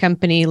can a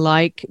company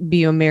like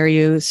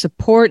bioMérieux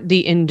support the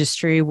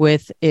industry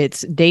with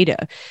its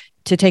data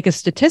to take a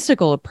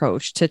statistical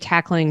approach to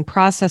tackling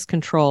process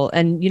control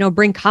and,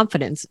 bring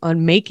confidence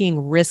on making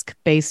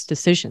risk-based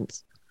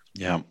decisions?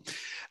 Yeah.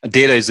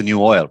 Data is the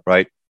new oil,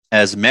 right?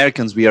 As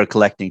Americans, we are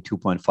collecting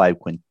 2.5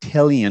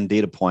 quintillion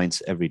data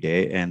points every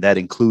day, and that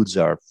includes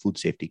our food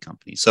safety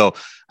companies. So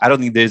I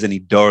don't think there's any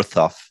dearth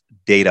of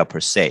data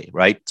per se,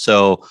 right?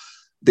 So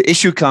the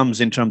issue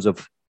comes in terms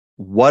of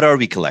what are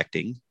we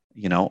collecting,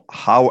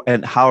 how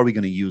are we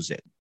going to use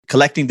it?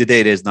 Collecting the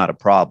data is not a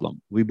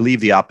problem. We believe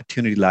the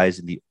opportunity lies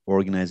in the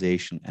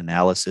organization,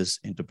 analysis,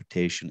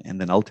 interpretation, and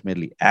then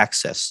ultimately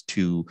access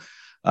to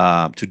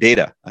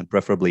data, and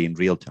preferably in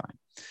real time.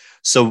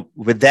 So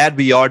with that,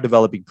 we are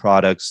developing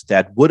products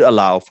that would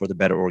allow for the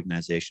better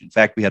organization. In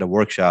fact, we had a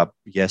workshop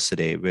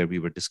yesterday where we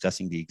were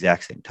discussing the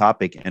exact same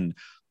topic. And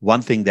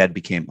one thing that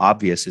became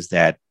obvious is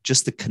that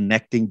just the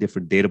connecting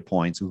different data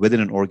points within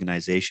an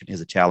organization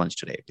is a challenge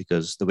today,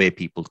 because the way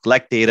people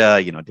collect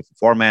data, different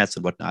formats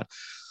and whatnot.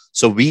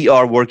 So we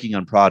are working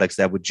on products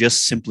that would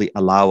just simply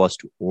allow us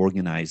to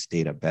organize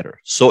data better,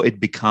 so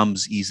it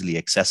becomes easily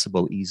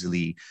accessible,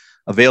 easily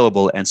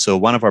available. And so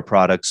one of our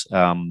products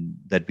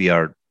that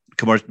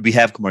we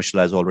have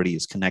commercialized already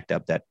is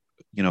ConnectUp, that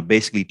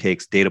basically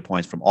takes data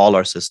points from all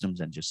our systems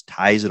and just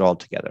ties it all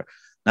together.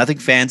 Nothing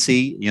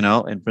fancy,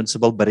 in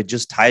principle, but it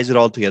just ties it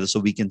all together so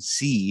we can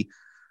see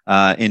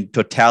in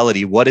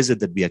totality what is it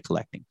that we are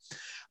collecting.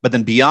 But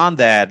then beyond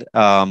that,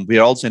 we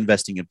are also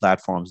investing in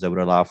platforms that would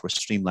allow for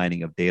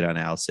streamlining of data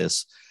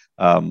analysis,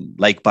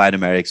 like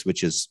Bionumerix,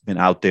 which has been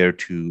out there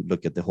to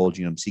look at the whole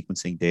genome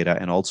sequencing data,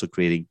 and also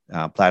creating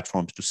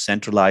platforms to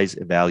centralize,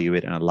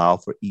 evaluate, and allow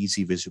for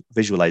easy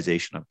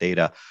visualization of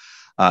data.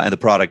 And the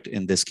product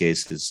in this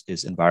case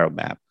is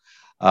EnviroMap.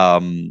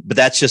 But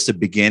that's just a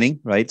beginning,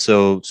 right?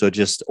 So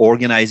just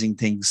organizing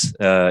things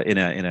in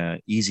a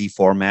easy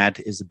format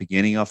is the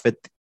beginning of it.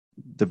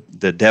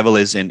 the devil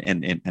is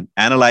in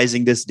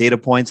analyzing this data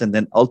points and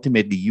then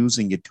ultimately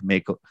using it to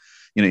make,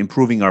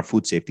 improving our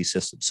food safety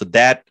system. So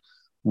that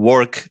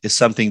work is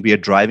something we are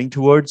driving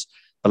towards.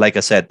 But like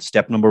I said,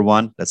 step number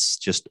one, let's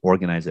just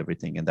organize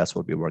everything. And that's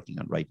what we're working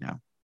on right now.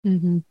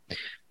 Mm-hmm.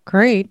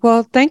 Great.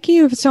 Well, thank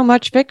you so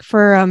much, Vic,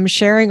 for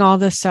sharing all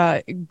this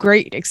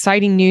great,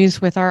 exciting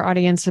news with our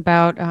audience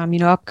about,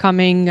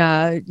 upcoming,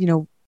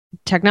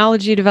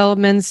 technology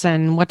developments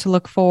and what to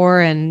look for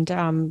and,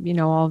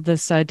 all of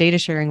this data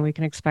sharing we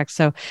can expect.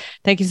 So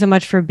thank you so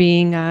much for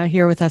being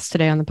here with us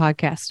today on the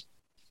podcast.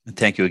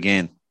 Thank you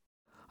again.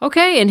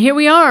 Okay, and here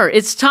we are.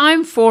 It's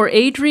time for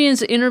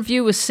Adrian's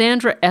interview with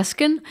Sandra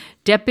Eskin,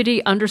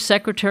 Deputy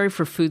Undersecretary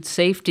for Food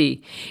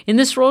Safety. In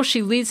this role,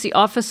 she leads the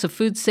Office of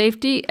Food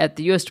Safety at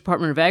the U.S.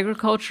 Department of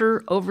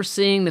Agriculture,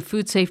 overseeing the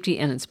Food Safety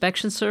and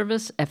Inspection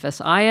Service,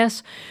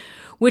 FSIS,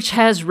 which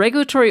has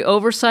regulatory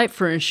oversight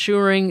for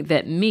ensuring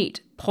that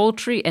meat,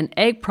 poultry, and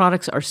egg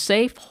products are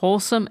safe,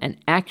 wholesome, and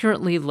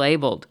accurately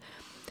labeled.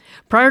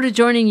 Prior to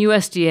joining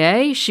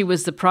USDA, she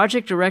was the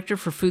project director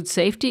for food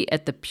safety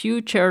at the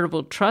Pew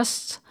Charitable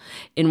Trusts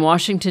in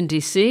Washington,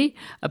 D.C.,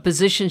 a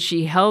position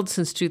she held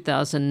since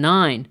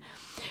 2009.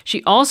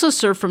 She also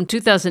served from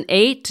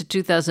 2008 to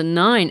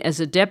 2009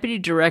 as a deputy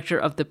director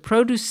of the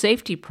Produce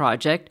Safety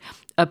Project,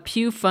 a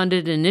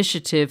Pew-funded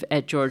initiative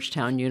at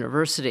Georgetown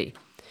University.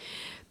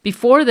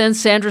 Before then,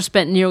 Sandra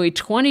spent nearly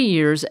 20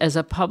 years as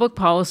a public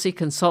policy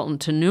consultant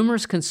to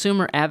numerous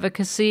consumer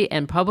advocacy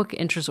and public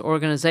interest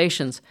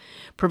organizations,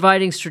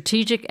 providing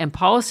strategic and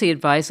policy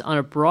advice on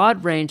a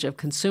broad range of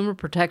consumer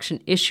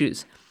protection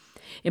issues,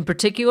 in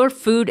particular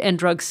food and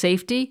drug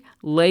safety,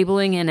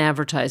 labeling, and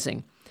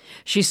advertising.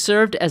 She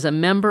served as a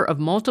member of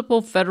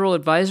multiple federal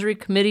advisory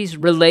committees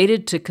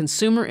related to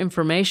consumer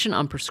information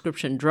on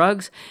prescription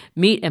drugs,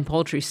 meat and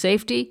poultry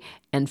safety,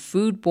 and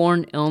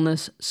foodborne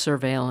illness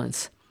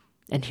surveillance.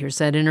 And here's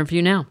that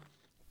interview now.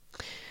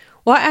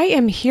 Well, I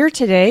am here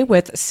today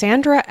with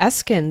Sandra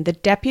Eskin, the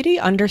Deputy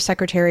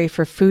Undersecretary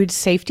for Food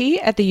Safety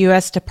at the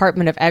U.S.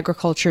 Department of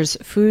Agriculture's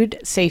Food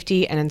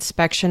Safety and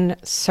Inspection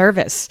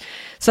Service.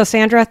 So,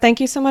 Sandra,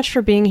 thank you so much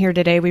for being here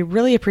today. We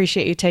really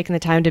appreciate you taking the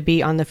time to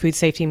be on the Food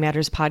Safety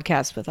Matters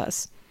podcast with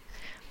us.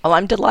 Well,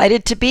 I'm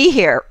delighted to be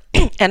here.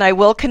 And I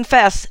will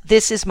confess,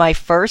 this is my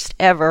first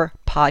ever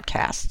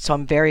podcast. So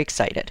I'm very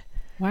excited.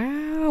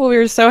 Wow.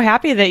 We're so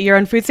happy that you're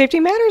on Food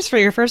Safety Matters for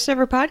your first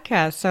ever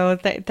podcast. So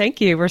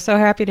thank you. We're so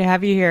happy to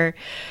have you here.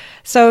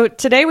 So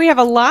today we have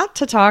a lot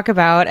to talk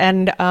about,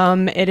 and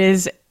it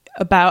is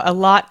about a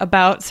lot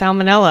about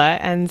salmonella.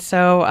 And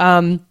so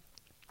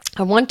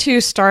I want to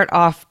start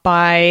off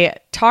by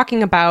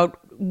talking about,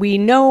 we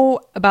know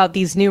about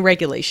these new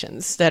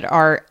regulations that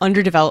are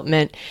under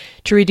development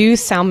to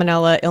reduce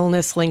salmonella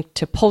illness linked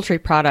to poultry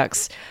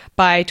products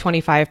by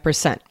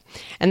 25%.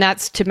 And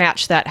that's to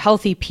match that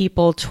Healthy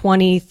People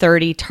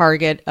 2030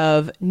 target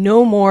of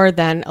no more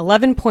than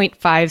 11.5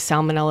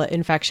 salmonella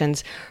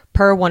infections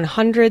per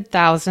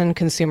 100,000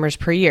 consumers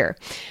per year.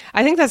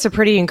 I think that's a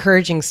pretty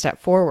encouraging step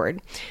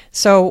forward.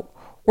 So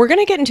we're going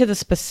to get into the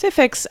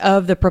specifics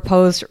of the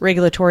proposed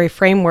regulatory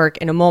framework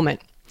in a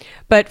moment.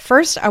 But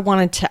first, I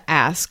wanted to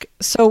ask,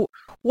 so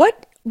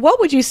what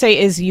would you say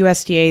is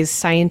USDA's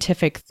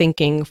scientific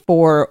thinking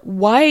for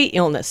why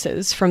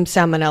illnesses from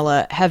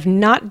salmonella have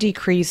not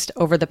decreased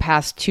over the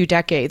past 2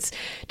 decades,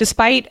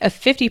 despite a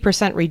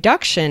 50%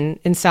 reduction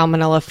in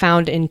salmonella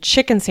found in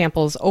chicken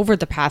samples over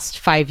the past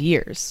 5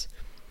 years?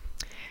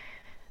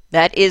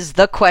 That is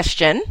the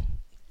question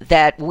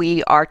that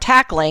we are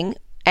tackling,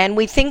 and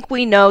we think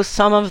we know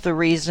some of the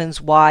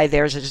reasons why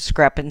there's a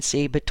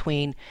discrepancy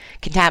between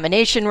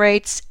contamination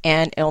rates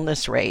and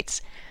illness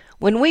rates.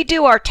 When we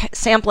do our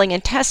sampling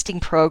and testing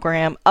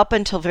program, up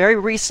until very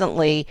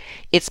recently,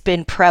 it's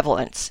been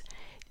prevalence.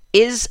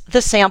 Is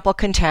the sample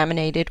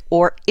contaminated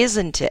or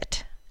isn't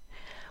it?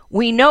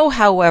 We know,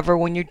 however,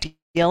 when you're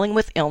dealing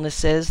with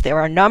illnesses, there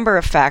are a number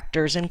of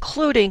factors,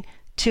 including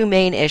 2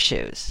 main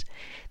issues.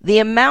 The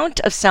amount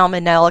of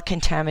salmonella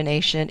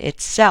contamination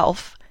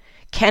itself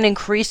can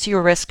increase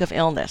your risk of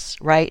illness,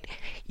 right?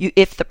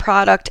 If the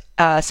product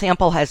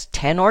sample has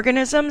 10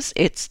 organisms,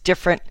 it's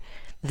different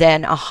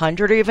than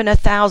 100 or even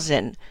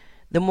 1,000.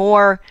 The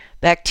more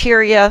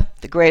bacteria,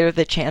 the greater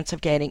the chance of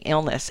getting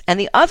illness. And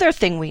the other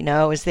thing we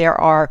know is there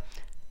are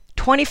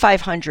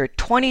 2,500,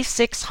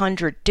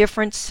 2,600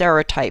 different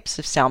serotypes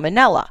of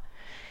salmonella.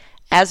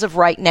 As of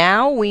right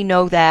now, we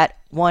know that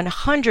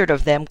 100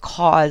 of them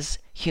cause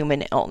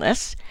human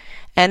illness.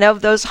 And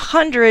of those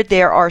 100,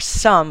 there are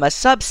some, a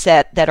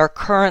subset, that are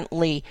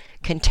currently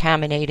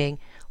contaminating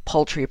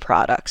poultry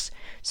products.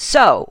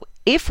 So,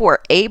 if we're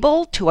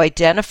able to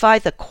identify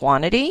the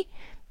quantity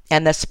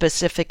and the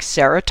specific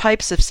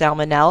serotypes of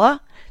salmonella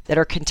that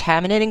are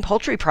contaminating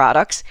poultry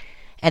products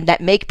and that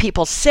make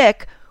people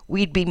sick,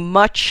 we'd be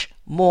much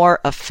more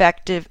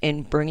effective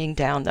in bringing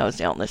down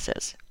those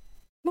illnesses.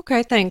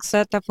 Okay, thanks.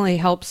 That definitely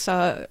helps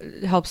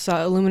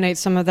illuminate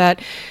some of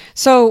that.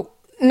 So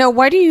Now,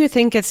 why do you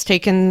think it's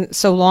taken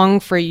so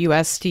long for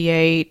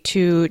USDA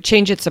to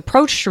change its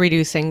approach to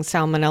reducing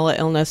salmonella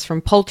illness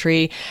from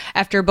poultry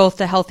after both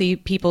the Healthy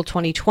People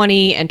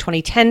 2020 and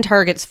 2010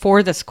 targets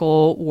for this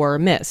goal were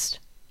missed?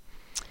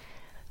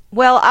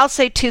 Well, I'll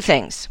say two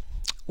things.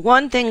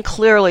 One thing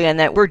clearly, and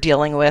that we're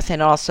dealing with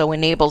and also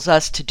enables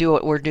us to do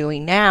what we're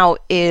doing now,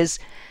 is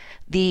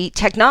the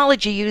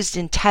technology used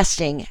in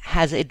testing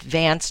has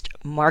advanced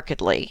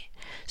markedly.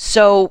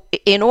 So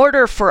in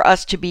order for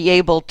us to be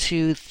able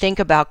to think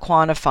about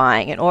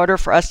quantifying, in order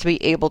for us to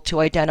be able to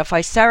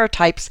identify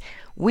serotypes,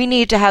 we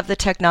need to have the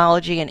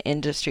technology, and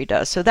industry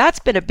does. So that's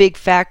been a big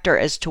factor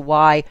as to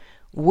why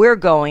we're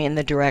going in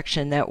the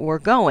direction that we're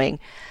going.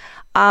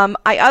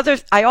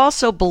 I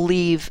also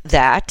believe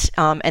that,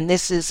 and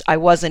this is, I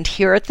wasn't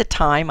here at the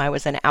time, I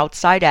was an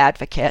outside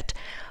advocate,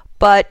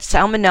 but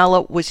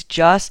salmonella was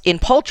just, in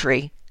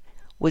poultry,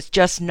 was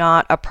just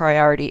not a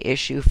priority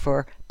issue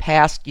for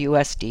past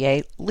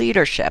USDA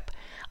leadership.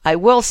 I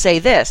will say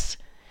this,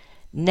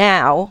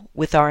 now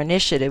with our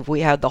initiative,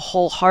 we have the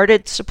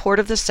wholehearted support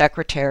of the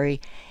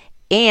Secretary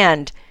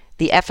and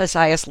the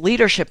FSIS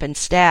leadership and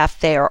staff.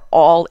 They are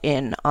all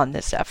in on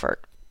this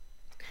effort.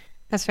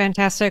 That's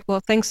fantastic. Well,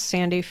 thanks,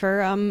 Sandy,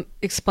 for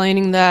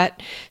explaining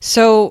that.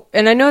 So,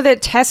 and I know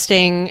that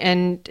testing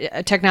and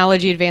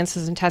technology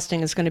advances in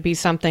testing is going to be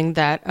something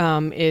that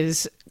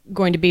is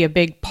going to be a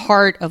big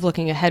part of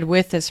looking ahead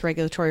with this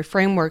regulatory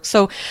framework.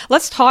 So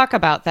let's talk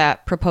about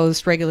that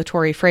proposed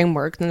regulatory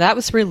framework. And that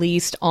was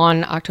released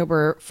on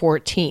October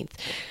 14th.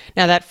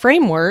 Now, that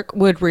framework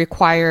would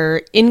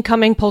require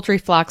incoming poultry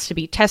flocks to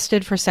be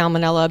tested for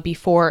salmonella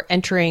before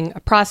entering a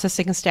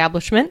processing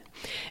establishment.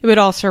 It would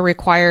also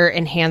require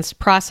enhanced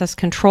process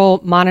control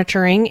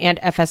monitoring and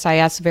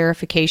FSIS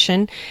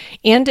verification,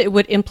 and it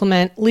would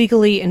implement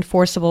legally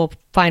enforceable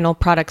final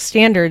product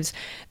standards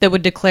that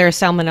would declare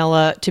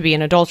salmonella to be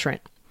an adulterant.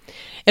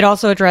 It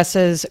also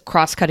addresses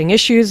cross-cutting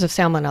issues of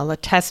salmonella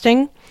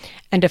testing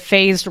and a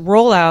phased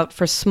rollout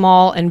for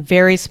small and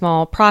very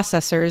small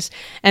processors,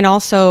 and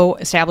also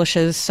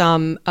establishes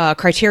some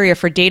criteria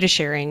for data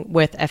sharing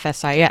with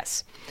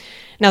FSIS.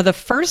 Now, the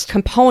first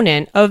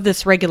component of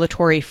this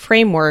regulatory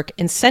framework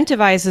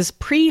incentivizes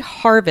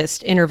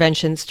pre-harvest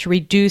interventions to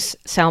reduce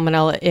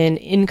salmonella in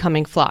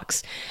incoming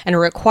flocks, and it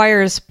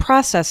requires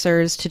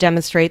processors to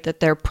demonstrate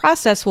that their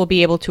process will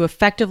be able to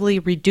effectively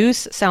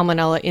reduce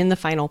salmonella in the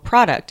final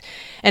product,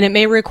 and it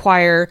may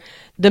require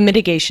the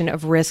mitigation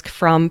of risk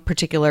from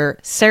particular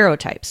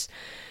serotypes.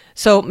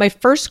 So my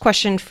first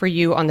question for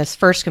you on this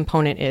first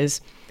component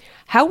is,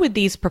 how would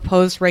these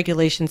proposed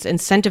regulations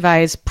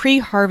incentivize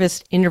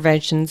pre-harvest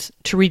interventions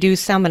to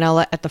reduce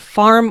salmonella at the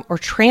farm or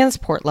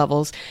transport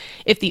levels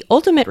if the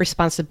ultimate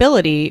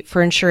responsibility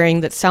for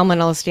ensuring that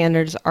salmonella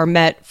standards are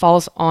met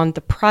falls on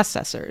the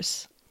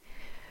processors?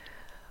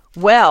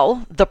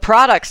 Well, the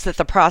products that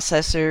the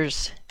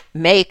processors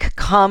make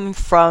come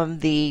from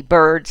the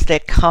birds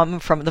that come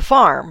from the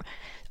farm.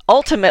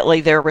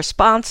 Ultimately, they're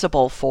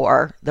responsible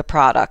for the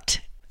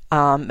product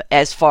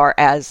as far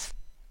as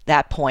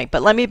that point.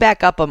 But let me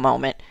back up a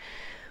moment.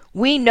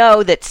 We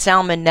know that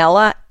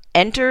salmonella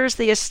enters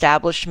the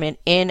establishment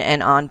in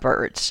and on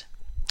birds.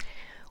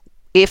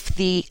 If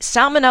the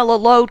salmonella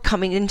load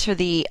coming into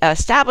the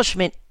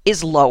establishment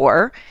is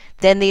lower,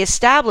 then the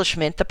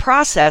establishment, the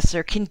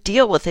processor, can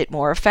deal with it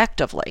more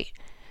effectively.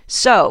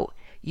 So,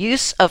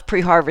 use of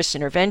pre-harvest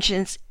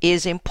interventions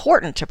is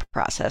important to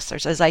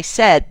processors. As I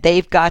said,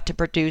 they've got to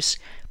produce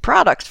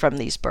products from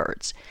these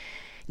birds.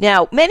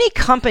 Now, many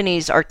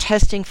companies are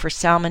testing for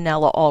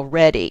salmonella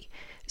already.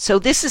 So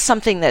this is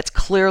something that's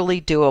clearly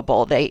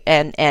doable.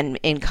 And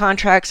in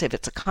contracts, if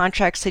it's a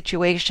contract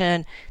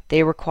situation,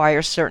 they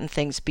require certain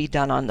things be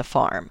done on the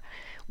farm.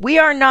 We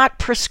are not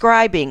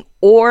prescribing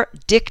or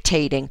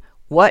dictating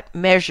what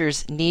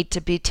measures need to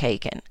be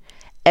taken.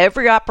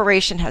 Every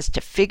operation has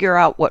to figure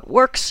out what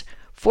works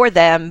for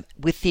them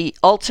with the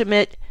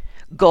ultimate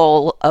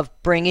goal of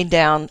bringing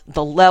down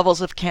the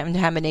levels of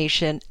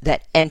contamination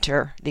that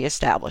enter the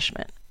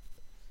establishment.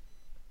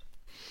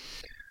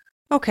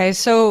 Okay,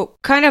 so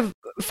kind of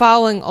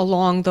following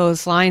along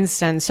those lines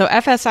then, so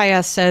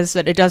FSIS says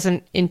that it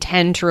doesn't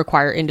intend to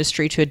require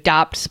industry to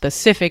adopt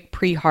specific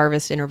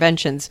pre-harvest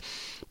interventions,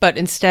 but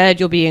instead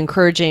you'll be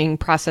encouraging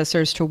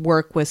processors to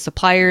work with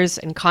suppliers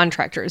and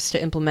contractors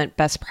to implement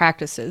best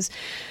practices.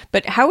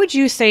 But how would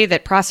you say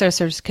that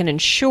processors can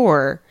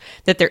ensure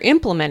that they're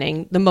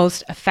implementing the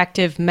most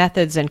effective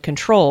methods and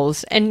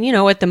controls and,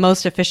 at the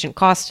most efficient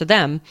cost to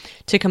them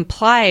to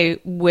comply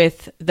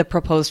with the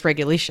proposed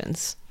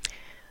regulations?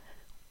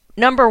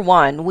 Number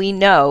one, we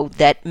know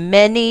that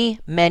many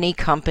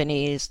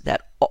companies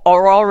that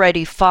are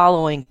already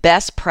following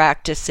best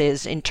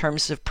practices in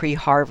terms of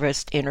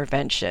pre-harvest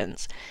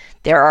interventions.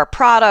 There are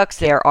products,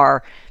 there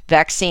are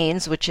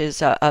vaccines, which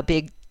is a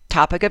big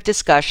topic of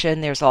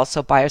discussion. There's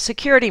also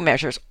biosecurity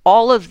measures.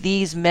 All of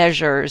these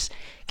measures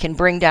can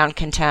bring down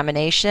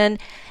contamination,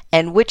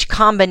 and which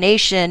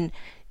combination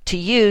to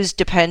use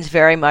depends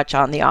very much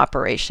on the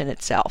operation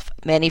itself,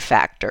 many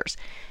factors.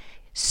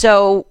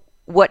 So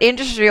what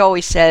industry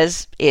always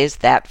says is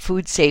that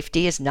food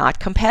safety is not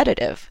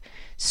competitive.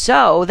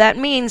 So that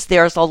means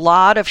there's a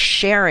lot of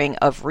sharing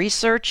of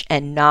research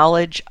and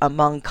knowledge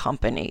among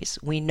companies.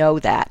 We know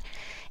that.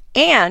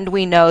 And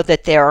we know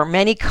that there are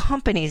many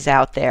companies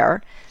out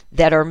there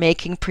that are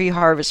making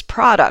pre-harvest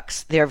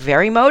products. They're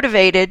very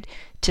motivated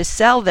to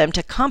sell them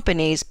to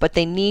companies, but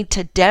they need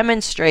to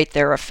demonstrate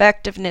their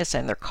effectiveness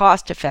and their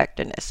cost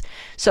effectiveness.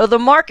 So the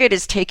market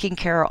is taking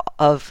care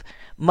of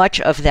much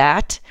of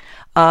that.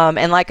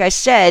 And like I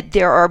said,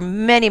 there are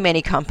many,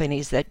 many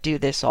companies that do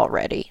this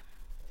already.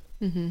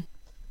 Mm-hmm.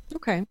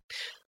 Okay.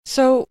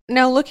 So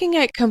now looking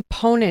at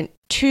component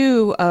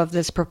 2 of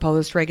this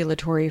proposed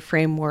regulatory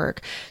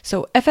framework.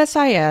 So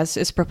FSIS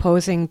is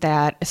proposing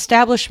that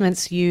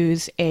establishments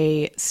use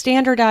a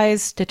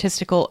standardized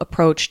statistical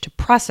approach to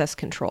process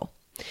control.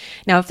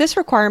 Now, if this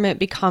requirement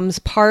becomes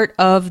part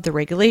of the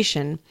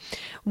regulation,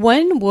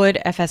 when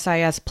would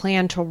FSIS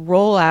plan to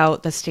roll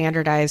out the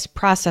standardized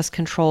process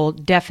control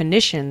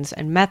definitions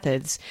and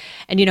methods?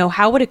 And,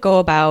 how would it go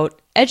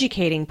about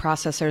educating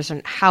processors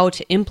on how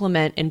to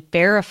implement and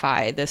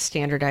verify this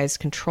standardized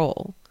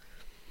control?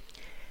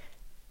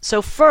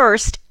 So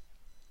first,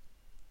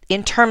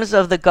 in terms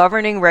of the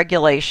governing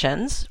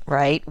regulations,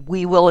 right,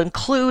 we will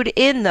include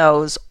in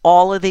those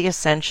all of the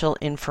essential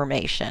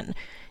information,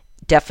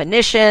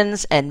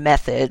 definitions and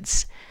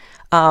methods.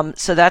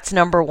 So that's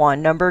number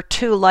one. Number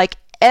two, like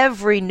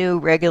every new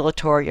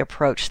regulatory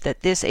approach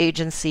that this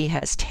agency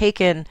has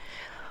taken,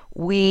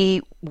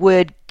 we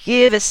would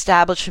give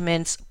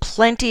establishments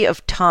plenty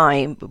of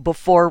time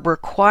before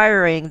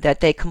requiring that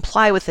they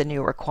comply with the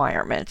new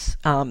requirements.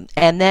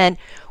 And then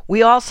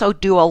we also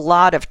do a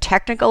lot of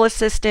technical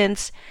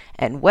assistance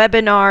and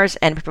webinars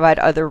and provide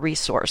other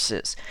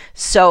resources.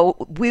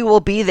 So we will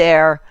be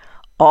there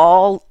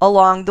all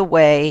along the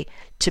way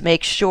to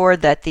make sure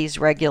that these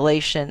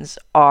regulations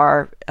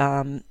are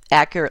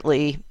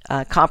accurately,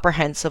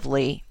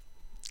 comprehensively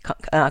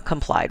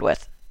complied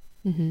with.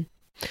 Mm-hmm.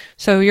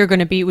 So you're going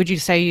to be, would you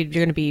say you're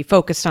going to be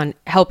focused on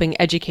helping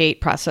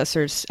educate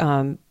processors,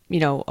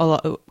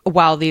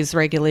 while these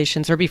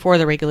regulations or before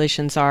the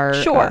regulations are?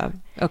 Sure.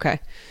 Okay.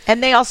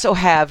 And they also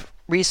have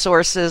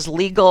resources,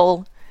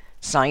 legal,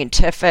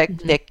 scientific,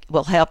 mm-hmm. that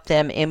will help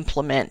them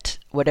implement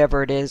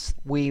whatever it is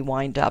we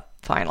wind up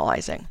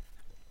finalizing.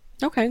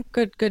 Okay,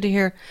 good to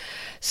hear.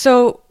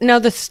 So now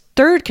the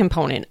third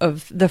component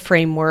of the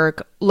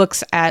framework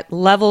looks at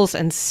levels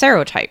and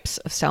serotypes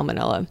of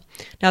Salmonella.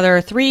 Now there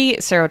are 3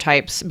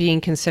 serotypes being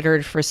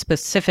considered for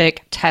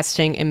specific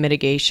testing and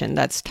mitigation.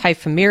 That's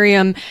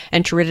Typhimurium,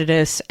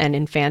 Enteritidis, and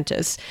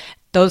Infantis.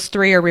 Those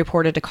 3 are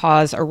reported to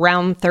cause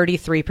around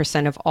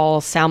 33% of all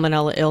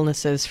Salmonella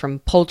illnesses from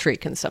poultry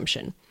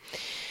consumption.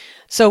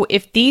 So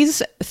if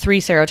these 3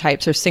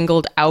 serotypes are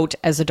singled out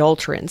as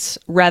adulterants,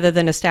 rather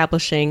than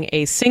establishing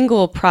a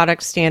single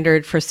product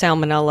standard for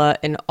Salmonella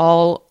in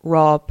all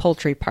raw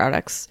poultry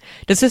products,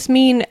 does this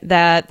mean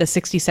that the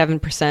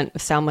 67%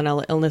 of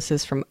Salmonella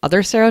illnesses from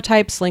other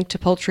serotypes linked to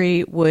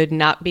poultry would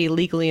not be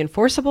legally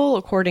enforceable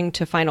according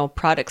to final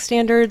product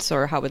standards,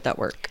 or how would that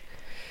work?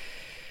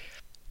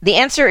 The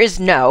answer is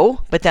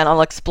no, but then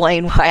I'll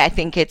explain why I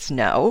think it's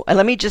no. And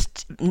let me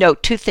just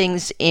note 2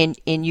 things in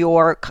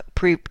your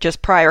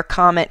just prior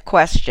comment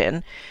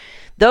question.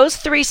 Those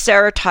 3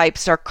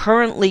 serotypes are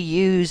currently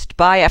used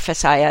by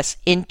FSIS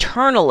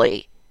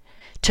internally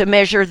to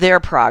measure their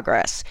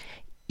progress.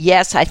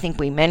 Yes, I think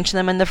we mentioned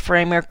them in the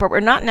framework, but we're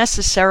not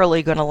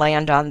necessarily going to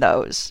land on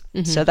those.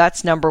 Mm-hmm. So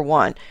that's number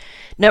 1.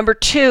 Number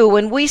 2,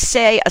 when we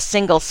say a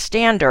single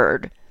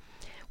standard,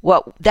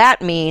 what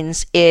that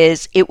means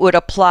is it would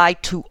apply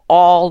to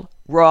all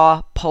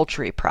raw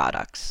poultry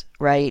products,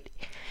 right?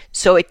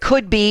 So it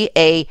could be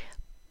a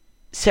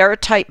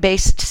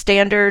serotype-based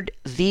standard,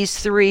 these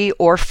 3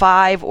 or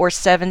 5 or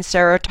 7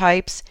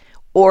 serotypes,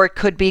 or it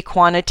could be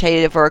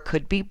quantitative, or it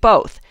could be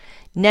both.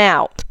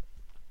 Now,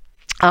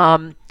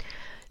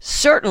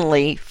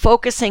 certainly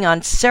focusing on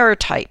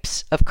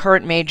serotypes of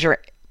current major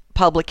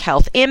public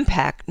health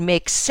impact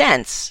makes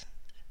sense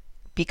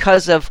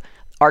because of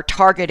our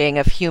targeting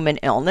of human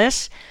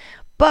illness,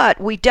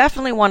 but we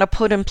definitely want to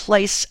put in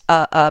place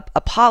a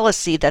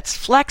policy that's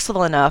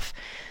flexible enough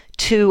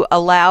to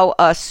allow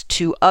us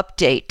to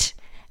update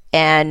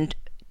and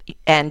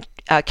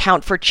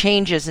account for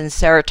changes in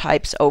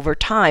serotypes over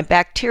time.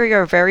 Bacteria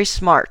are very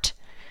smart.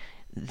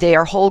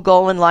 Their whole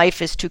goal in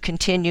life is to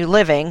continue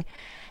living,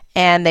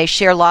 and they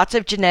share lots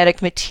of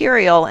genetic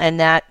material, and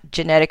that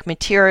genetic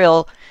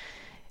material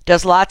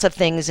does lots of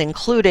things,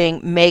 including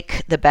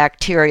make the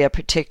bacteria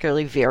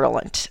particularly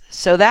virulent.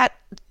 So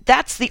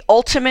that's the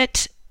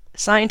ultimate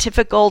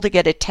scientific goal, to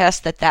get a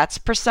test that's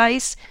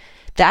precise.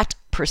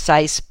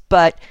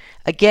 But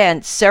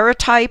again,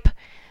 serotype,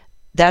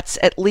 that's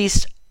at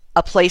least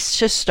a place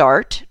to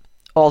start,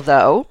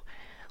 although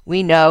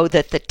we know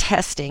that the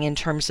testing in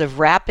terms of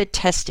rapid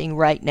testing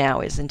right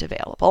now isn't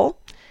available.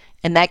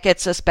 And that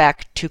gets us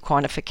back to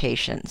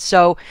quantification.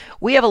 So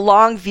we have a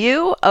long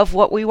view of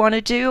what we want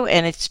to do,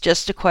 and it's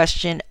just a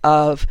question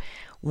of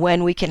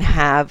when we can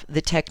have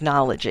the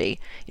technology.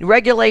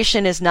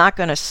 Regulation is not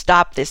going to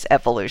stop this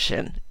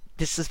evolution.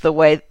 This is the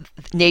way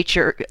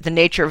the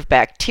nature of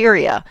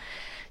bacteria.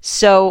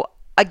 So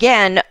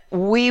again,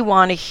 we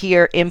want to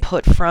hear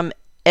input from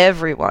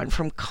everyone,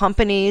 from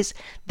companies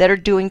that are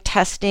doing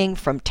testing,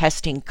 from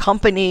testing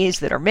companies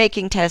that are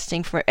making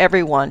testing, for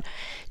everyone.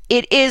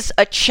 It is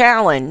a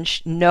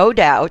challenge, no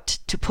doubt,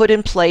 to put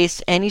in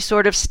place any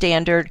sort of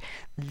standard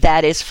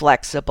that is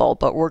flexible,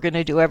 but we're going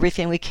to do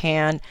everything we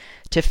can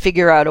to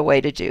figure out a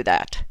way to do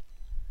that.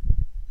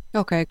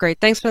 Okay, great.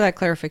 Thanks for that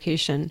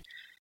clarification.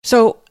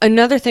 So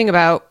another thing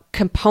about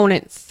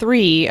component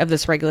 3 of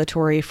this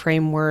regulatory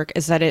framework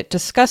is that it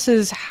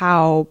discusses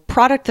how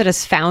product that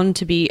is found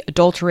to be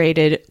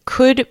adulterated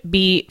could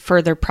be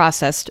further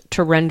processed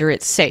to render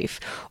it safe,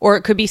 or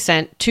it could be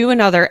sent to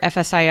another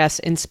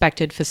FSIS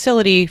inspected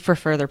facility for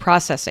further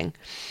processing.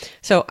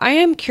 So I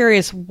am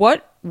curious,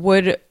 what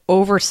would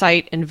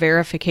oversight and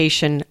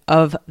verification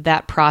of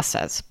that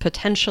process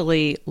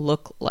potentially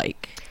look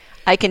like?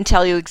 I can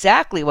tell you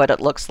exactly what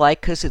it looks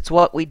like because it's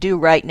what we do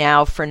right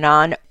now for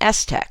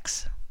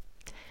non-STECs.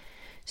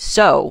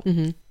 So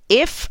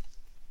if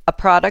a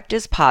product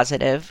is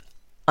positive,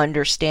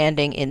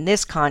 understanding in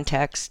this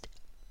context,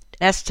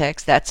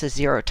 STECs, that's a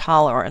zero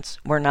tolerance.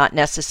 We're not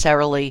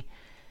necessarily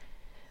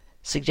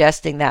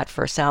suggesting that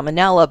for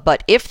salmonella,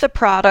 but if the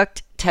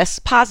product tests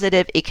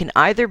positive, it can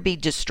either be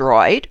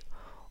destroyed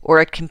or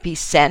it can be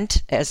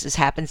sent, as this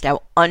happens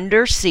now,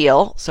 under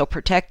seal, so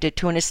protected,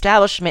 to an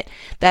establishment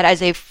that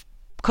has a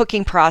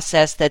cooking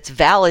process that's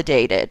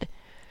validated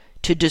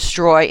to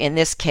destroy, in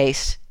this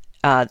case,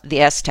 the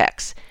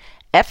STECs.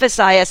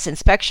 FSIS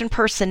inspection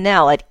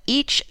personnel at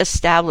each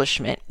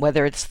establishment,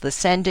 whether it's the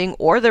sending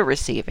or the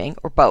receiving,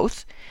 or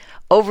both,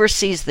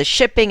 oversees the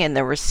shipping and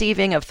the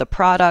receiving of the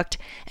product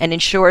and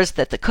ensures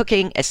that the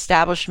cooking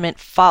establishment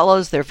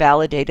follows their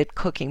validated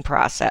cooking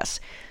process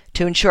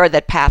to ensure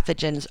that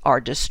pathogens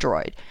are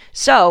destroyed.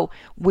 So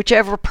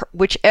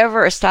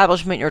whichever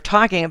establishment you're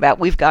talking about,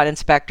 we've got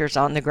inspectors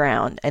on the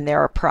ground, and there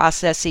are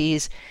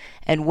processes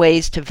and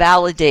ways to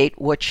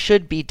validate what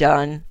should be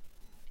done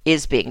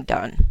is being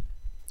done.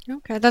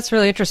 Okay, that's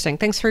really interesting.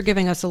 Thanks for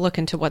giving us a look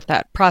into what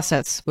that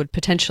process would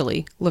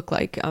potentially look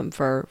like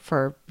for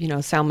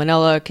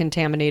salmonella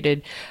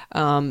contaminated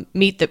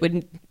meat that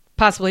would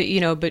possibly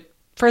but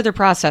further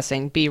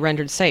processing be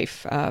rendered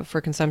safe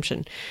for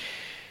consumption.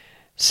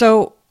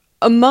 So,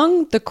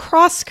 among the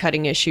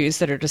cross-cutting issues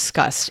that are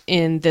discussed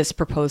in this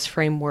proposed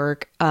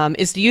framework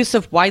is the use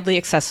of widely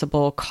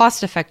accessible,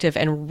 cost-effective,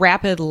 and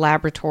rapid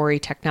laboratory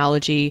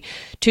technology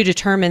to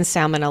determine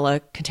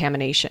salmonella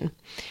contamination.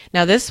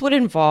 Now, this would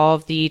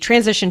involve the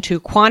transition to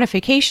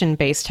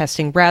quantification-based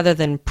testing rather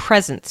than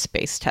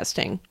presence-based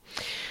testing.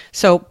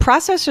 So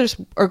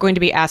processors are going to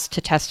be asked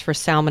to test for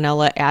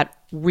salmonella at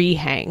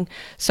rehang.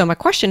 So my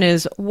question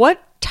is,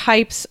 what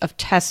types of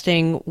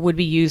testing would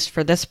be used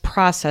for this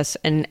process,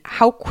 and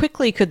how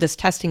quickly could this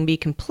testing be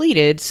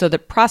completed so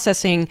that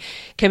processing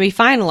can be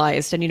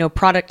finalized and,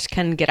 product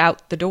can get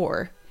out the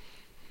door?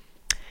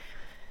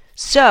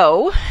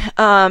 So,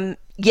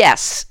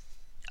 yes,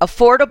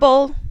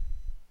 affordable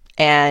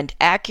and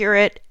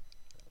accurate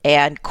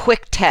and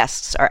quick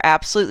tests are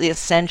absolutely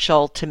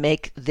essential to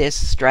make this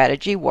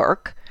strategy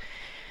work.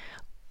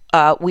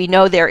 We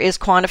know there is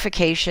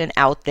quantification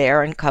out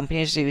there and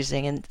companies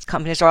using, and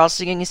companies are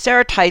also using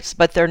serotypes,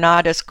 but they're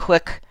not as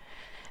quick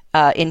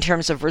in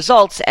terms of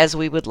results as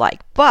we would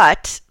like.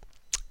 But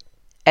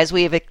as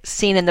we have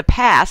seen in the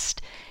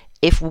past,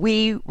 if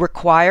we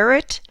require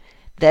it,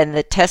 then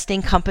the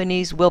testing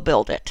companies will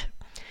build it.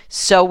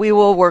 So we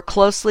will work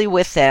closely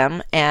with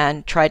them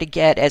and try to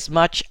get as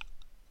much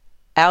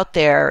out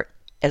there,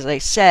 as I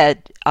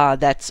said,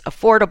 that's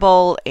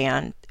affordable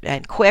and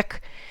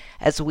quick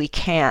as we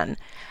can.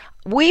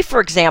 We, for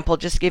example,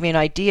 just to give you an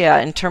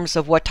idea in terms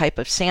of what type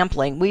of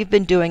sampling, we've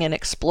been doing an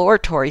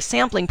exploratory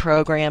sampling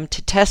program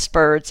to test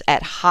birds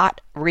at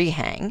hot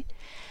rehang.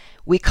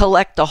 We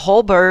collect the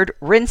whole bird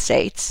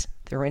rinsates,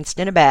 they're rinsed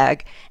in a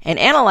bag, and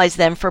analyze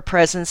them for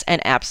presence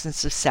and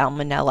absence of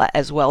salmonella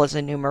as well as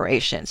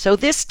enumeration. So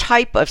this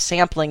type of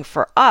sampling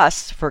for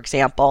us, for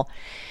example,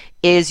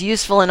 is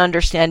useful in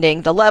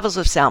understanding the levels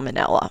of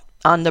salmonella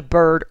on the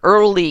bird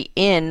early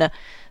in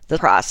the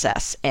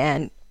process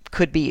and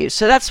could be used.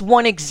 So that's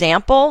one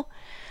example.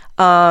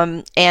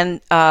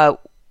 And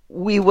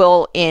we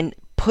will, in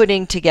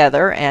putting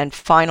together and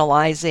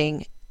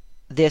finalizing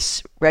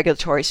this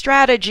regulatory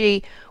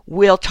strategy,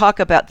 we'll talk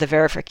about the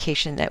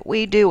verification that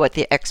we do, what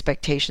the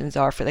expectations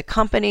are for the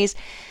companies.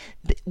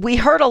 We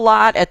heard a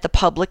lot at the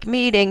public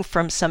meeting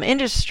from some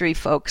industry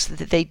folks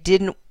that they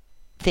didn't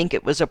think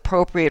it was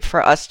appropriate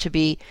for us to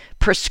be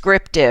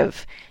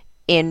prescriptive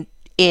in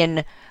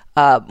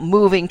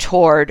moving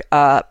toward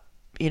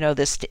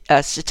this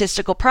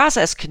statistical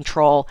process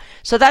control.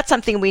 So that's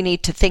something we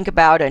need to think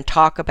about and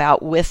talk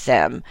about with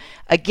them.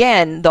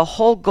 Again, the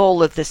whole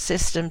goal of the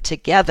system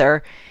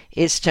together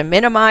is to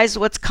minimize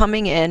what's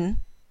coming in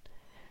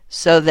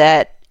so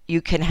that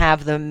you can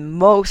have the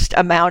most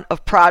amount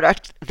of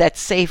product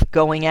that's safe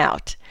going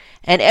out.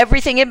 and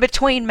everything in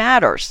between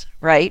matters,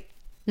 right?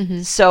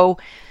 So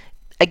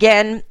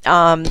again,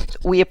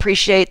 we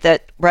appreciate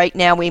that right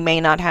now we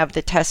may not have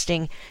the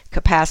testing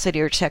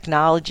capacity or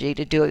technology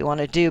to do what we want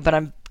to do, but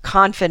I'm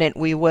confident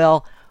we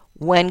will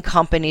when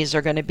companies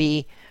are going to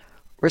be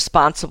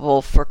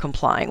responsible for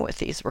complying with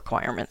these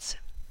requirements.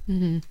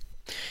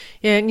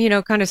 Yeah,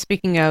 and kind of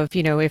speaking of,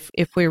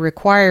 if we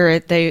require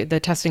it, the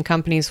testing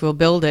companies will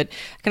build it.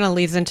 Kind of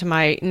leads into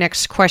my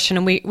next question,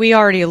 and we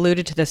already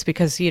alluded to this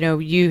because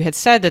you had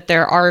said that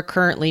there are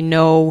currently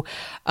no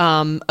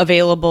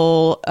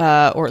available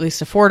or at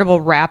least affordable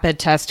rapid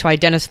tests to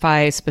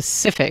identify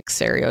specific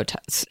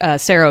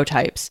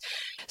serotypes.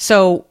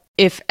 So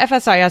if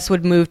FSIS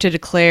would move to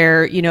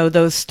declare,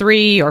 those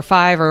 3 or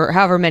 5 or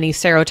however many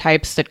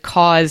serotypes that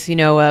cause,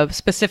 a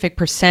specific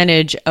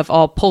percentage of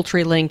all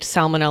poultry-linked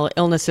salmonella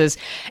illnesses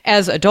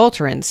as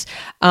adulterants,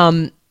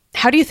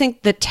 how do you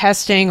think the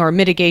testing or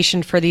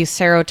mitigation for these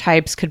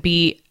serotypes could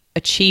be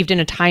achieved in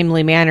a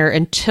timely manner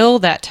until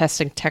that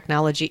testing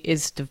technology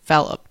is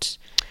developed?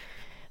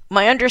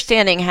 My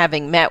understanding,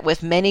 having met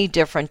with many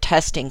different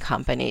testing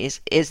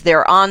companies, is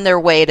they're on their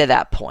way to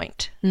that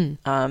point.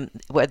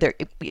 Whether,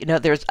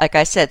 there's, like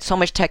I said, so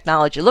much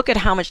technology. Look at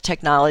how much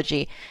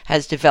technology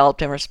has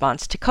developed in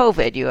response to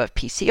COVID. You have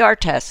PCR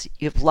tests.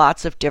 You have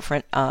lots of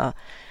different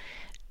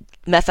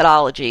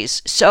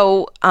methodologies.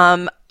 So,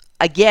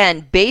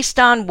 again, based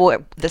on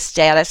what the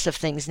status of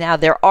things now,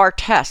 there are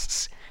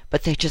tests,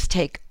 but they just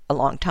take a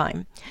long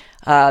time.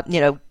 Whole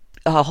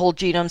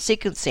genome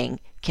sequencing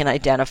can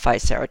identify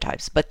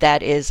serotypes, but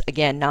that is,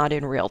 again, not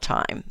in real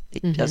time.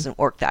 It doesn't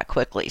work that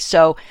quickly.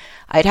 So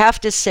I'd have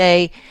to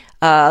say,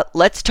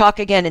 let's talk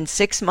again in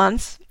 6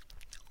 months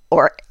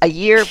or a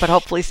year, but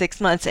hopefully 6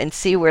 months, and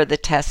see where the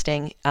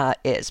testing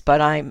is.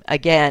 But I'm,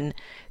 again,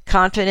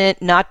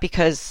 confident, not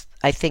because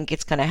I think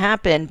it's going to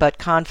happen, but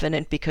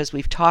confident because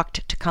we've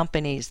talked to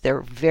companies. They're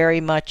very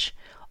much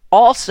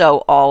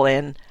also all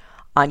in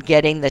on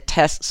getting the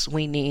tests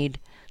we need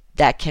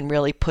that can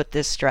really put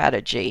this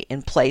strategy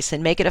in place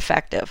and make it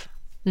effective.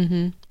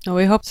 Well,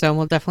 we hope so.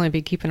 We'll definitely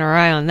be keeping our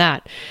eye on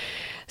that.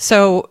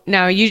 So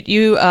now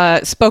you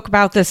spoke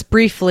about this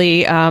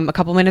briefly a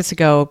couple minutes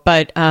ago,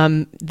 but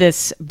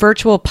this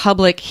virtual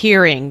public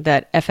hearing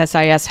that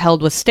FSIS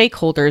held with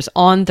stakeholders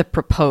on the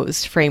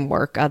proposed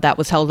framework, that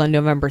was held on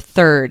November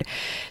 3rd.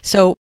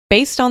 So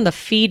based on the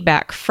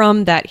feedback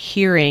from that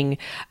hearing,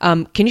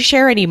 can you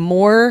share any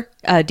more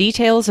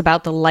details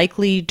about the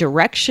likely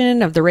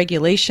direction of the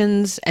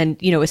regulations and,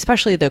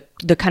 especially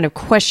the kind of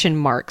question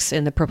marks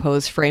in the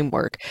proposed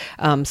framework,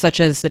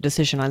 such as the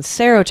decision on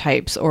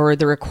serotypes or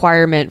the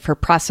requirement for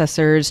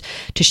processors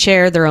to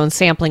share their own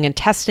sampling and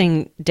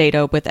testing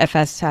data with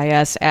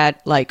FSIS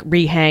at like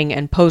rehang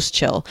and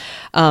post-chill?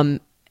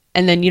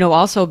 And then,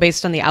 also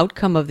based on the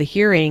outcome of the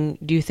hearing,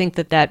 do you think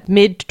that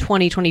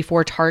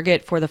mid-2024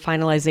 target for the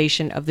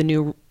finalization of the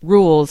new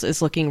rules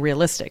is looking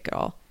realistic at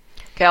all?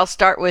 Okay, I'll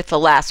start with the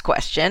last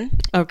question.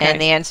 Okay.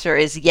 And the answer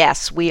is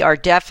yes, we are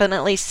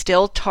definitely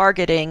still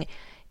targeting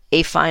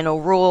a final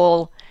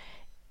rule.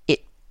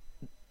 It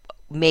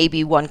may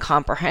be one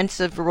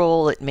comprehensive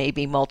rule, it may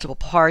be multiple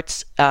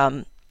parts,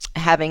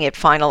 having it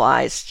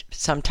finalized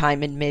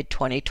sometime in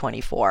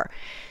mid-2024.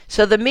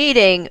 So the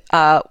meeting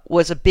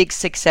was a big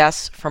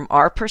success from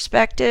our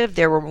perspective.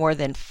 There were more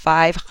than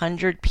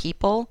 500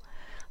 people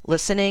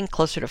listening,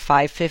 closer to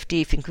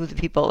 550 if you include the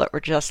people that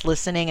were just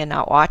listening and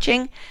not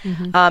watching,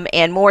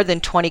 and more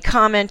than 20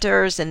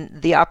 commenters,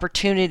 and the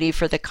opportunity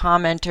for the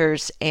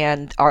commenters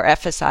and our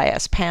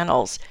FSIS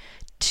panels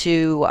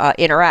to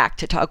interact,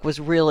 to talk, was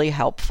really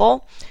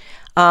helpful.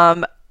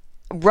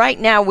 Right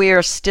now, we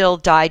are still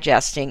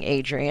digesting,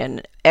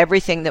 Adrienne,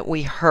 everything that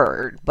we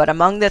heard. But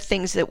among the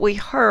things that we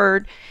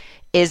heard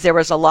is there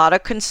was a lot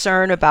of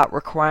concern about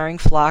requiring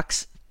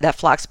flocks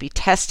be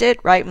tested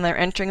right when they're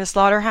entering the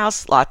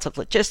slaughterhouse, lots of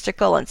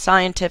logistical and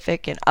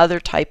scientific and other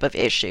type of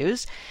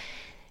issues.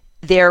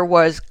 There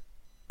was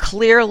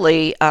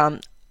clearly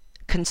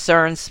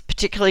concerns,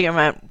 particularly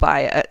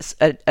by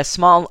a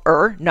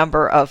smaller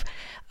number of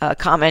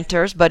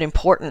commenters, but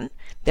important,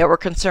 that were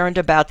concerned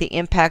about the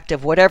impact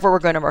of whatever we're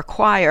going to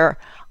require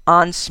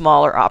on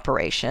smaller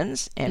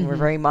operations, and we're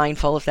very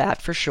mindful of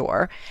that for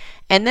sure.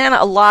 And then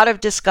a lot of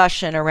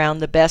discussion around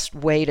the best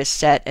way to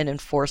set an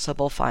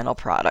enforceable final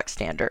product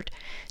standard.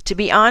 To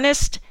be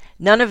honest,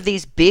 none of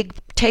these big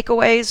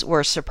takeaways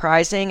were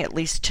surprising, at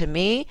least to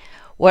me.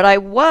 What I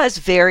was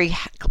very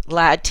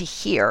glad to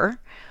hear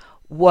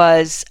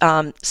was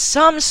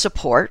some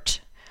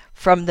support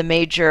from the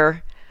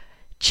major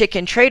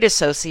Chicken Trade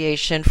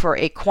Association for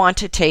a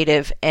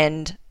quantitative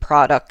end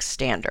product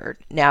standard.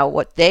 Now,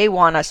 what they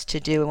want us to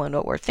do and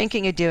what we're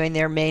thinking of doing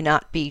there may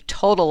not be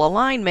total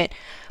alignment,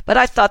 but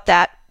I thought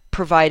that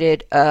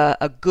provided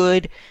a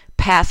good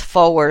path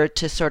forward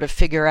to sort of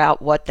figure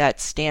out what that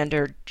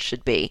standard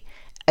should be.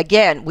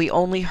 Again, we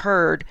only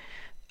heard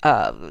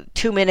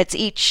 2 minutes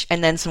each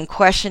and then some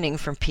questioning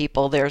from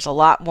people. There's a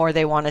lot more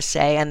they want to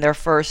say, and their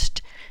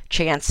first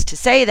chance to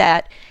say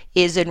that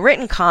is in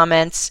written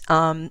comments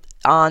on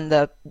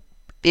the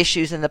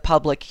issues in the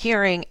public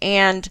hearing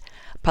and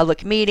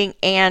public meeting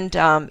and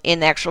in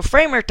the actual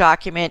framework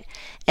document,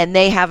 and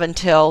they have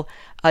until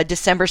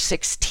December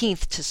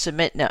 16th to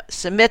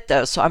submit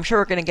those. So I'm sure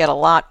we're going to get a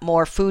lot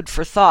more food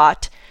for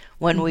thought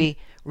when we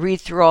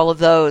read through all of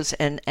those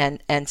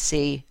and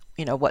see,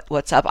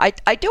 what's up.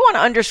 I do want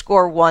to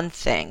underscore one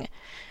thing.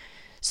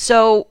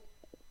 So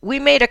we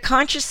made a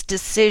conscious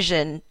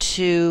decision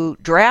to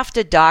draft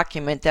a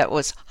document that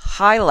was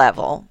high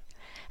level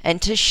and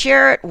to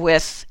share it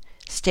with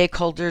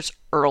stakeholders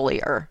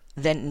earlier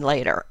than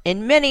later.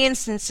 In many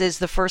instances,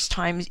 the first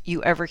time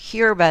you ever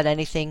hear about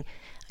anything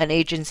an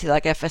agency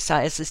like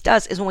FSIS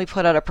does is when we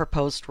put out a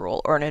proposed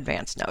rule or an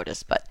advance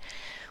notice. But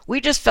we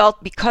just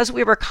felt, because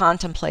we were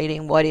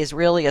contemplating what is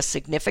really a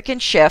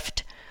significant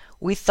shift,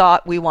 we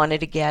thought we wanted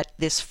to get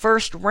this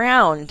first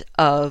round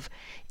of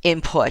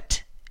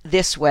input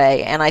this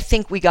way, and I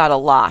think we got a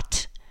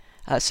lot.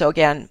 So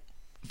again,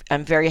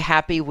 I'm very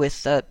happy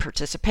with the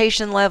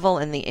participation level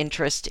and the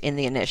interest in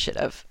the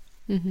initiative.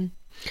 Mm-hmm.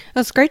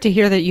 That's great to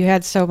hear that you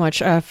had so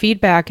much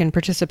feedback and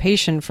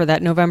participation for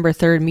that November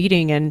 3rd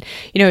meeting. And,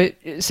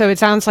 so it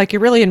sounds like you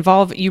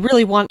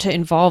really want to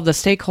involve the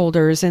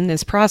stakeholders in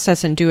this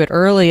process and do it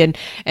early.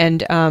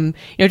 And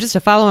just a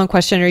follow-on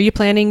question, are you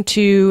planning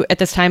to, at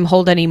this time,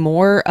 hold any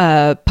more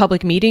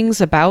public meetings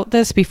about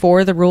this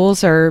before the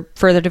rules are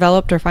further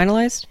developed or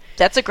finalized?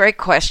 That's a great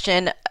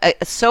question.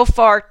 So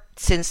far,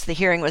 since the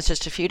hearing was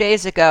just a few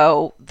days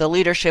ago, the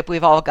leadership,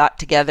 we've all got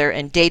together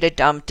and data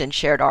dumped and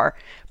shared our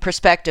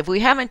perspective. We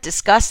haven't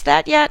discussed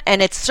that yet,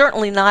 and it's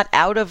certainly not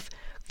out of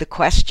the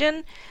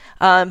question.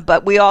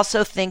 But we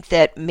also think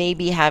that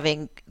maybe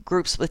having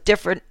groups with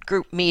different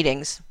group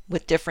meetings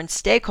with different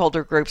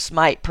stakeholder groups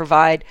might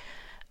provide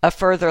a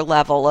further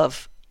level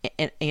of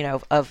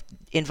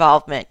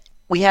involvement.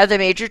 We had the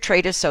Major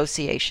Trade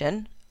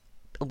Association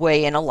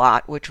weigh in a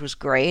lot, which was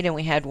great, and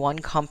we had one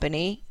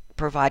company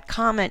provide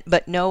comment,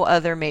 but no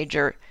other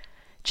major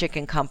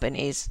chicken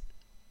companies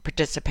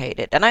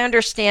participated. And I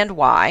understand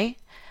why,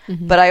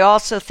 but I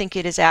also think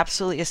it is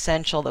absolutely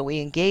essential that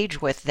we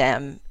engage with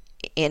them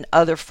in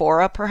other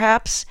fora,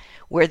 perhaps,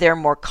 where they're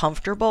more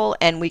comfortable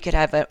and we could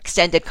have an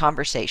extended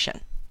conversation.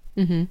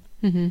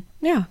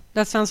 Yeah,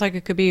 that sounds like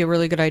it could be a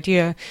really good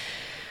idea.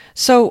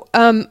 So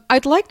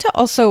I'd like to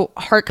also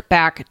hark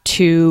back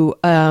to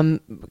kind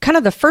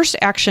of the first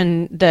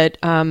action that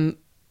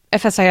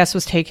FSIS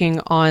was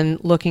taking on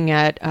looking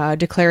at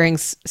declaring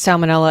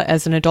salmonella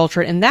as an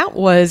adulterant, and that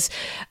was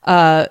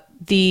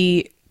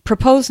the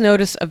proposed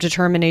notice of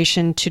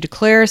determination to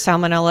declare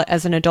salmonella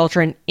as an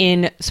adulterant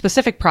in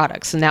specific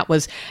products, and that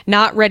was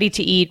not ready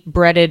to eat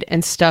breaded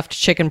and stuffed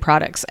chicken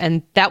products,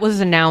 and that was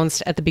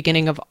announced at the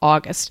beginning of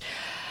August.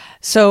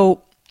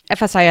 So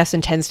FSIS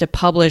intends to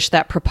publish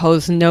that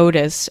proposed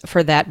notice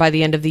for that by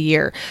the end of the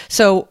year.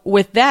 So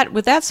with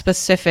that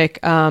specific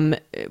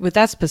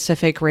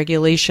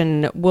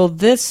regulation,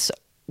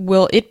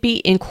 will it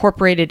be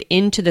incorporated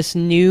into this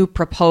new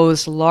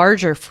proposed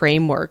larger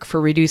framework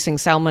for reducing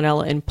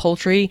salmonella in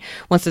poultry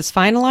once it's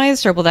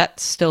finalized, or will that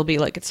still be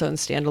like its own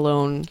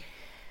standalone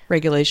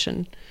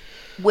regulation?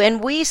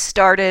 When we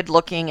started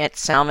looking at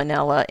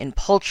salmonella in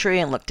poultry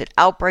and looked at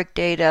outbreak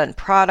data and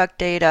product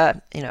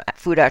data,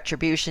 food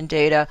attribution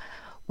data,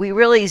 we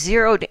really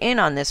zeroed in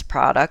on this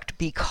product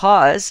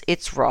because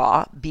it's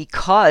raw,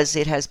 because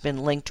it has been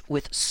linked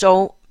with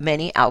so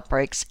many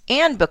outbreaks,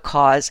 and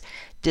because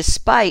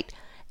despite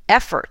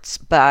efforts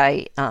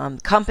by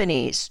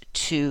companies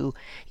to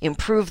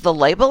improve the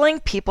labeling,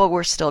 people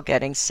were still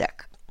getting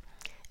sick.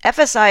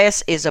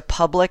 FSIS is a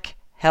public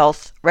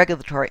health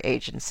regulatory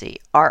agency.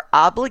 Our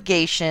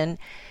obligation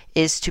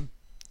is to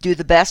do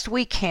the best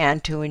we can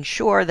to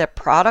ensure that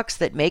products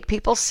that make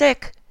people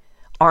sick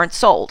aren't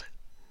sold.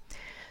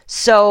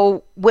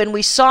 So when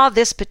we saw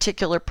this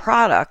particular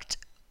product,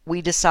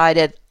 we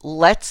decided,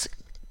 let's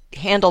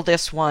handle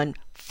this one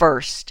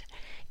first.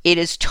 It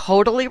is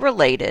totally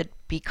related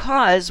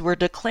because we're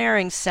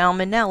declaring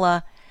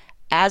salmonella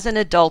as an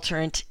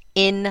adulterant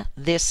in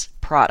this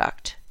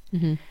product.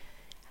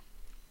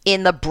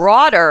 In the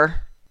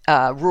broader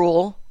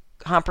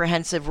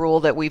comprehensive rule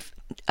that we've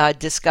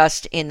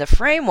discussed in the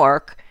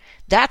framework,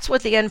 that's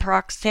what the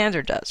NPROC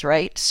standard does,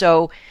 right?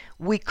 So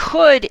we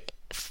could,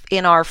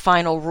 in our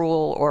final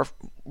rule or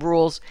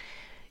rules,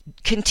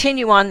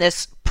 continue on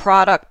this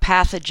product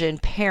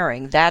pathogen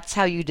pairing. That's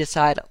how you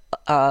decide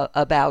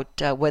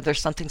about whether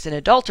something's an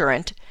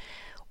adulterant.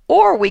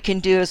 Or we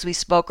can do, as we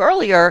spoke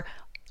earlier,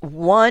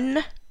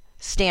 one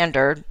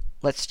standard.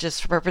 Let's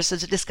just, for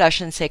purposes of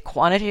discussion, say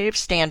quantitative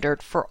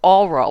standard for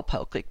all raw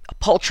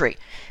poultry.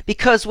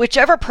 Because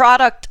whichever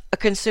product a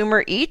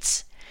consumer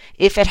eats,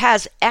 if it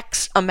has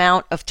X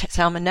amount of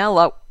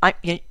salmonella,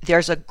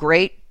 there's a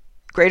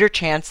greater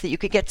chance that you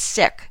could get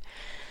sick.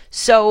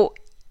 So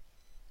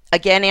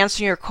again,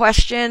 answering your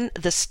question,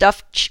 the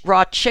stuffed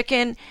raw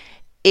chicken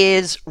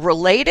is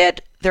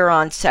related. They're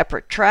on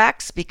separate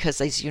tracks because,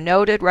 as you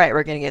noted, right,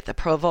 we're going to get the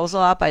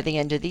proposal out by the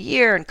end of the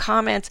year and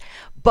comments,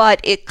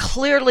 but it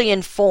clearly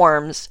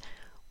informs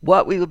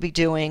what we would be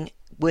doing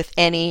with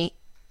any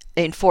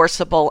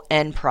enforceable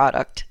end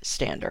product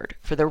standard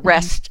for the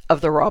rest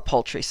of the raw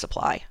poultry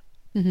supply.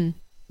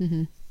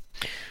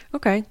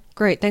 Okay,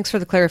 great. Thanks for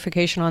the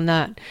clarification on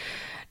that.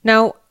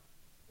 Now,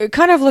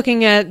 kind of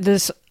looking at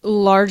this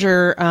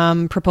larger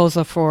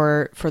proposal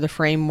for the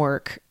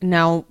framework.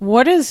 Now,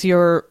 what is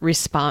your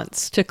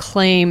response to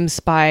claims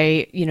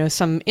by,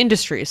 some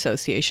industry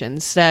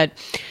associations that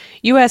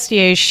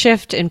USDA's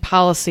shift in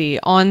policy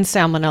on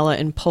salmonella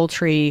in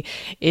poultry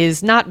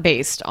is not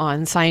based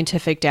on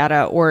scientific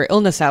data or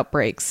illness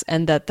outbreaks,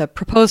 and that the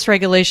proposed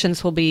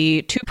regulations will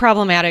be too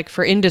problematic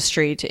for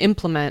industry to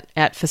implement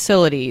at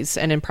facilities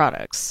and in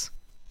products?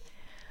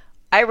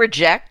 I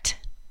reject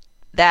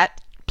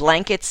that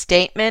blanket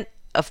statement.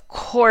 Of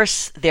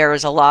course, there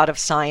is a lot of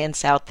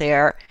science out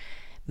there.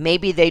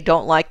 Maybe they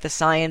don't like the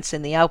science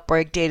in the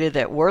outbreak data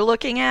that we're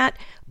looking at,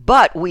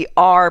 but we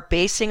are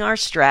basing our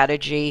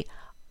strategy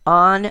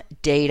on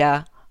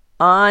data,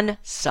 on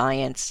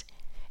science,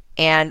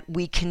 and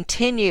we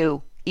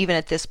continue, even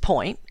at this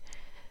point,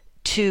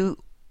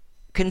 to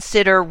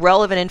consider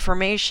relevant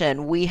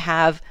information. We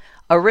have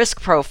a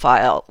risk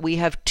profile. We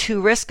have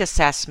 2 risk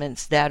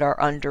assessments that are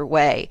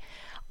underway.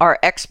 Our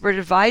expert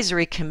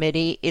advisory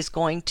committee is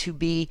going to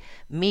be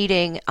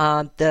meeting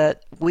the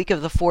week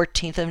of the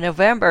 14th of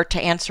November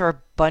to answer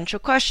a bunch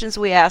of questions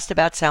we asked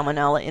about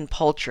salmonella in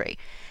poultry.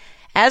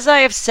 As I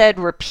have said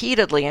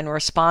repeatedly in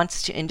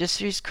response to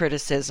industry's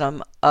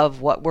criticism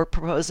of what we're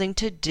proposing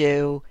to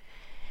do,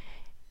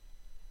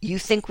 you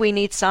think we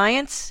need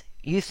science?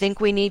 You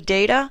think we need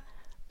data?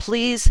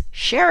 Please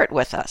share it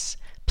with us.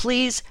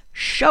 Please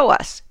show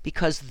us,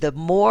 because the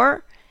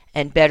more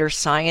and better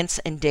science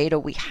and data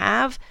we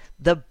have,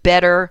 the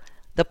better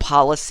the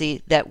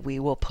policy that we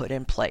will put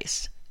in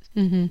place.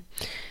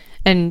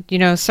 And,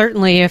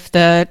 certainly if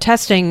the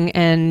testing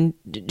and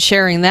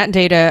sharing that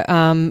data,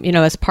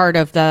 as part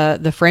of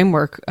the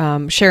framework,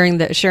 sharing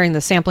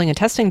the sampling and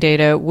testing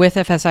data with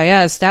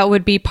FSIS, that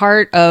would be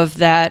part of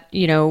that,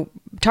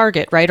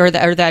 target, right? Or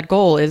that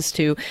goal is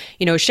to,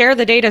 share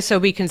the data so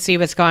we can see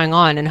what's going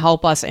on and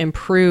help us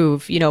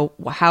improve,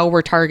 how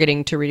we're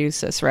targeting to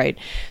reduce this, right?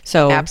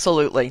 So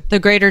absolutely, the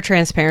greater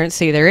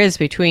transparency there is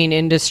between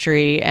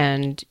industry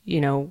and,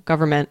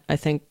 government, I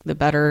think the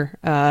better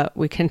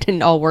we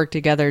can all work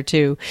together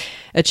to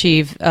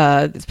achieve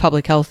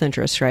public health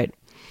interests, right?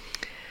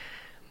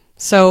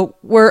 So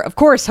we're, of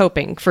course,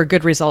 hoping for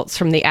good results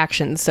from the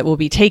actions that will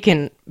be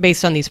taken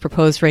based on these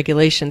proposed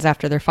regulations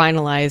after they're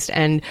finalized.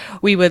 And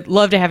we would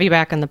love to have you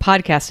back on the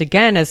podcast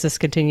again as this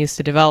continues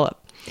to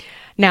develop.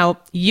 Now,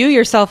 you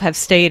yourself have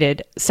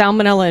stated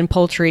salmonella in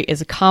poultry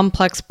is a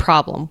complex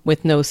problem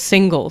with no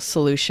single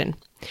solution.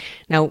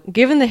 Now,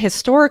 given the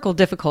historical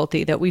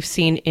difficulty that we've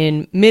seen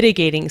in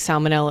mitigating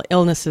salmonella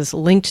illnesses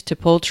linked to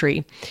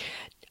poultry,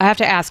 I have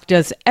to ask,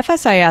 does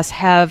FSIS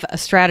have a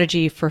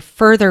strategy for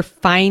further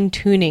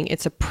fine-tuning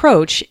its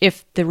approach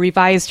if the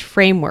revised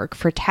framework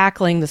for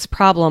tackling this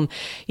problem,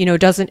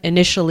 doesn't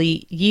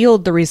initially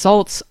yield the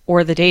results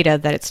or the data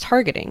that it's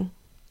targeting?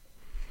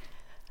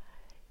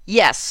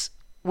 Yes,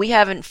 we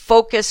haven't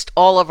focused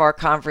all of our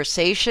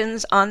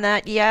conversations on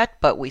that yet,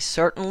 but we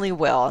certainly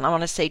will. And I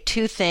want to say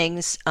 2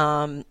 things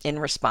in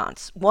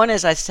response. One,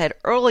 as I said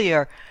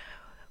earlier,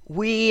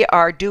 we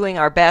are doing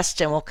our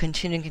best and will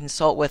continue to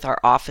consult with our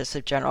Office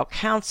of General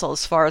Counsel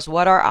as far as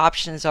what our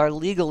options are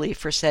legally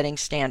for setting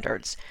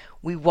standards.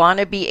 We want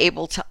to be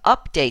able to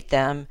update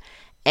them,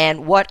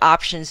 and what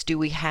options do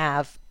we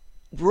have?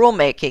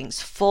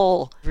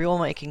 Full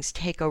rulemakings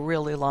take a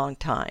really long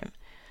time.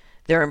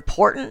 They're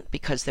important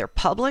because they're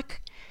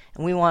public,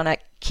 and we want to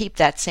keep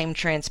that same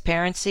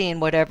transparency in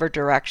whatever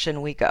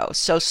direction we go.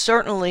 So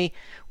certainly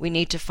we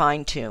need to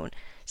fine tune.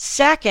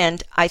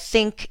 Second, I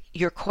think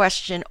your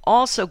question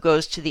also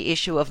goes to the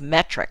issue of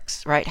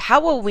metrics, right? How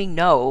will we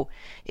know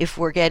if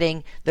we're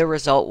getting the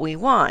result we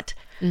want?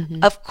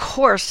 Of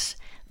course,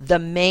 the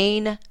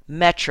main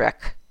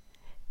metric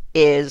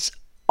is,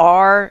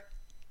 are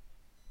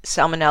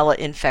salmonella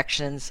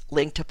infections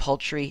linked to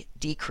poultry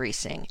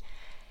decreasing?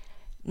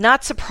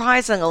 Not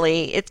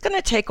surprisingly, it's going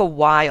to take a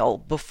while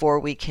before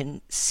we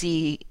can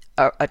see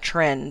a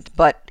trend,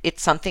 but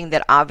it's something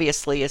that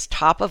obviously is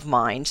top of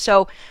mind.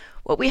 So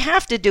what we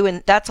have to do,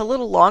 and that's a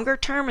little longer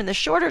term, in the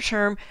shorter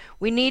term,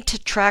 we need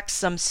to track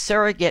some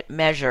surrogate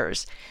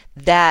measures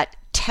that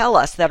tell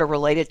us, that are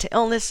related to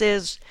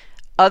illnesses,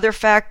 other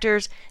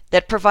factors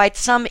that provide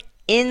some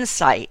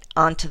insight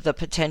onto the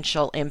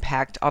potential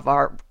impact of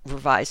our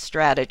revised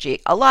strategy.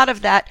 A lot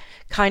of that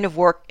kind of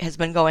work has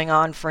been going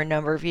on for a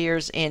number of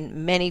years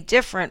in many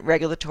different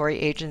regulatory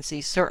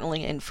agencies,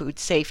 certainly in food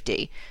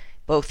safety,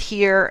 both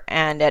here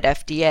and at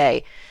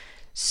FDA.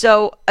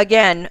 So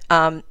again,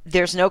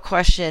 there's no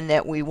question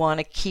that we want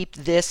to keep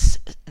this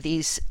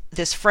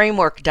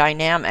framework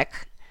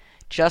dynamic,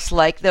 just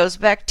like those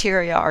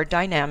bacteria are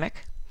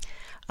dynamic,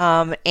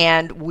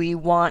 and we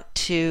want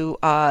to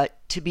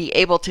be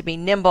able to be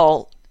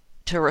nimble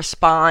to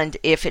respond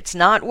if it's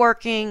not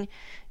working,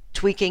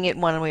 tweaking it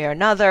one way or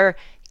another.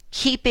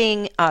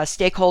 Keeping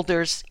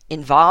stakeholders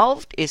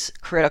involved is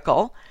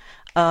critical.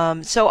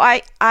 So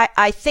I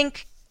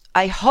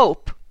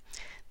hope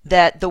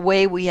that the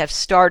way we have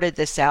started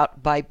this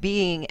out by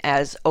being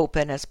as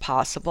open as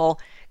possible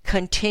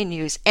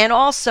continues, and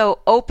also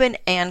open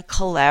and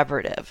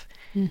collaborative.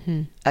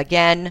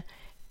 Again,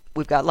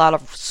 we've got a lot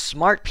of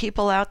smart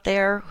people out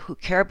there who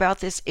care about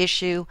this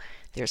issue.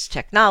 There's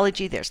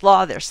technology, there's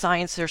law, there's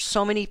science, there's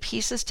so many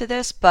pieces to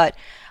this, but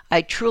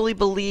I truly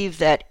believe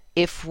that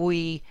if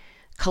we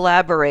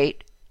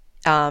collaborate,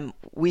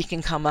 we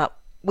can come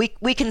up,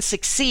 we can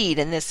succeed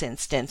in this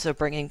instance of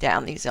bringing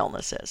down these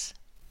illnesses.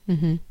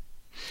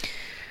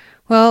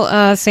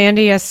 Well,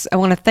 Sandy, yes, I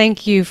want to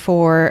thank you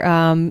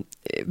for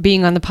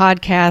being on the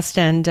podcast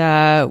and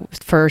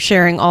for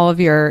sharing all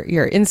of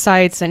your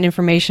insights and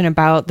information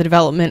about the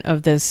development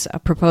of this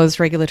proposed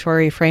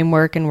regulatory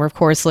framework. And we're, of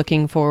course,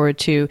 looking forward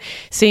to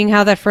seeing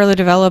how that further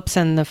develops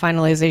and the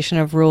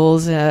finalization of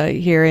rules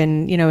here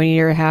in, a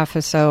year and a half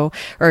or so,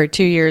 or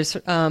 2 years.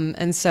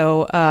 And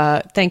so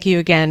thank you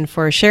again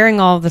for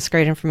sharing all of this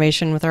great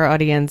information with our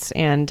audience.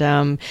 And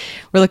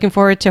we're looking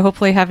forward to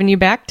hopefully having you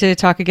back to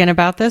talk again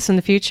about this in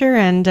the future.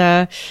 And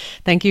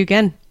thank you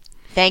again.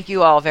 Thank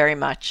you all very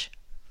much.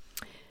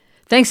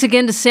 Thanks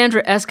again to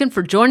Sandra Eskin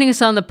for joining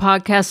us on the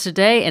podcast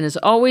today. And as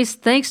always,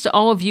 thanks to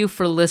all of you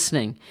for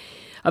listening.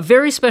 A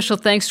very special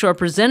thanks to our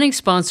presenting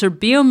sponsor,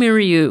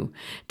 bioMérieux.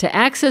 To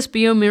access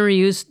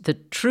bioMérieux's The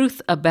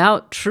Truth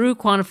About True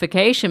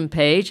Quantification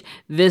page,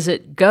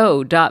 visit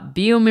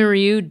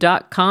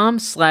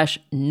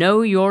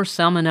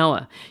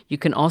go.biomerieux.com/knowyoursalmonella. You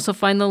can also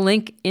find the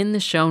link in the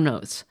show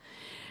notes.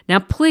 Now,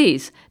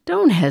 please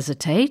don't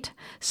hesitate.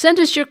 Send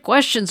us your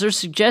questions or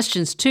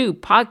suggestions to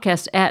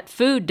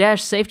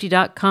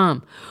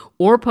podcast@food-safety.com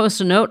or post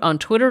a note on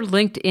Twitter,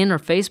 LinkedIn, or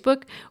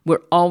Facebook.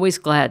 We're always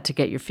glad to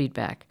get your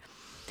feedback.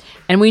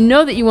 And we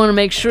know that you want to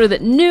make sure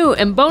that new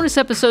and bonus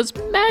episodes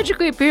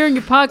magically appear in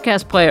your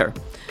podcast player.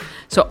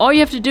 So all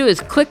you have to do is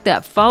click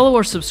that follow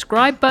or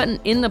subscribe button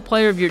in the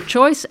player of your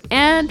choice,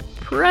 and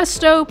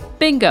presto,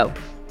 bingo.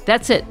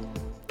 That's it.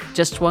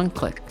 Just one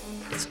click.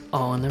 It's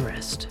all in the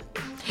rest.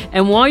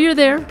 And while you're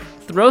there,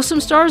 throw some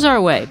stars our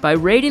way by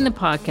rating the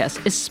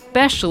podcast,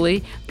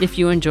 especially if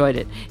you enjoyed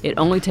it. It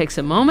only takes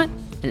a moment,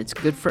 and it's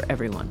good for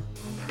everyone.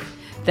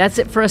 That's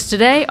it for us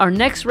today. Our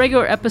next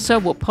regular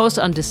episode will post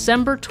on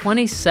December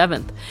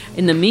 27th.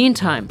 In the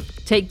meantime,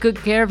 take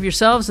good care of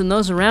yourselves and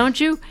those around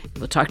you.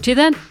 We'll talk to you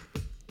then.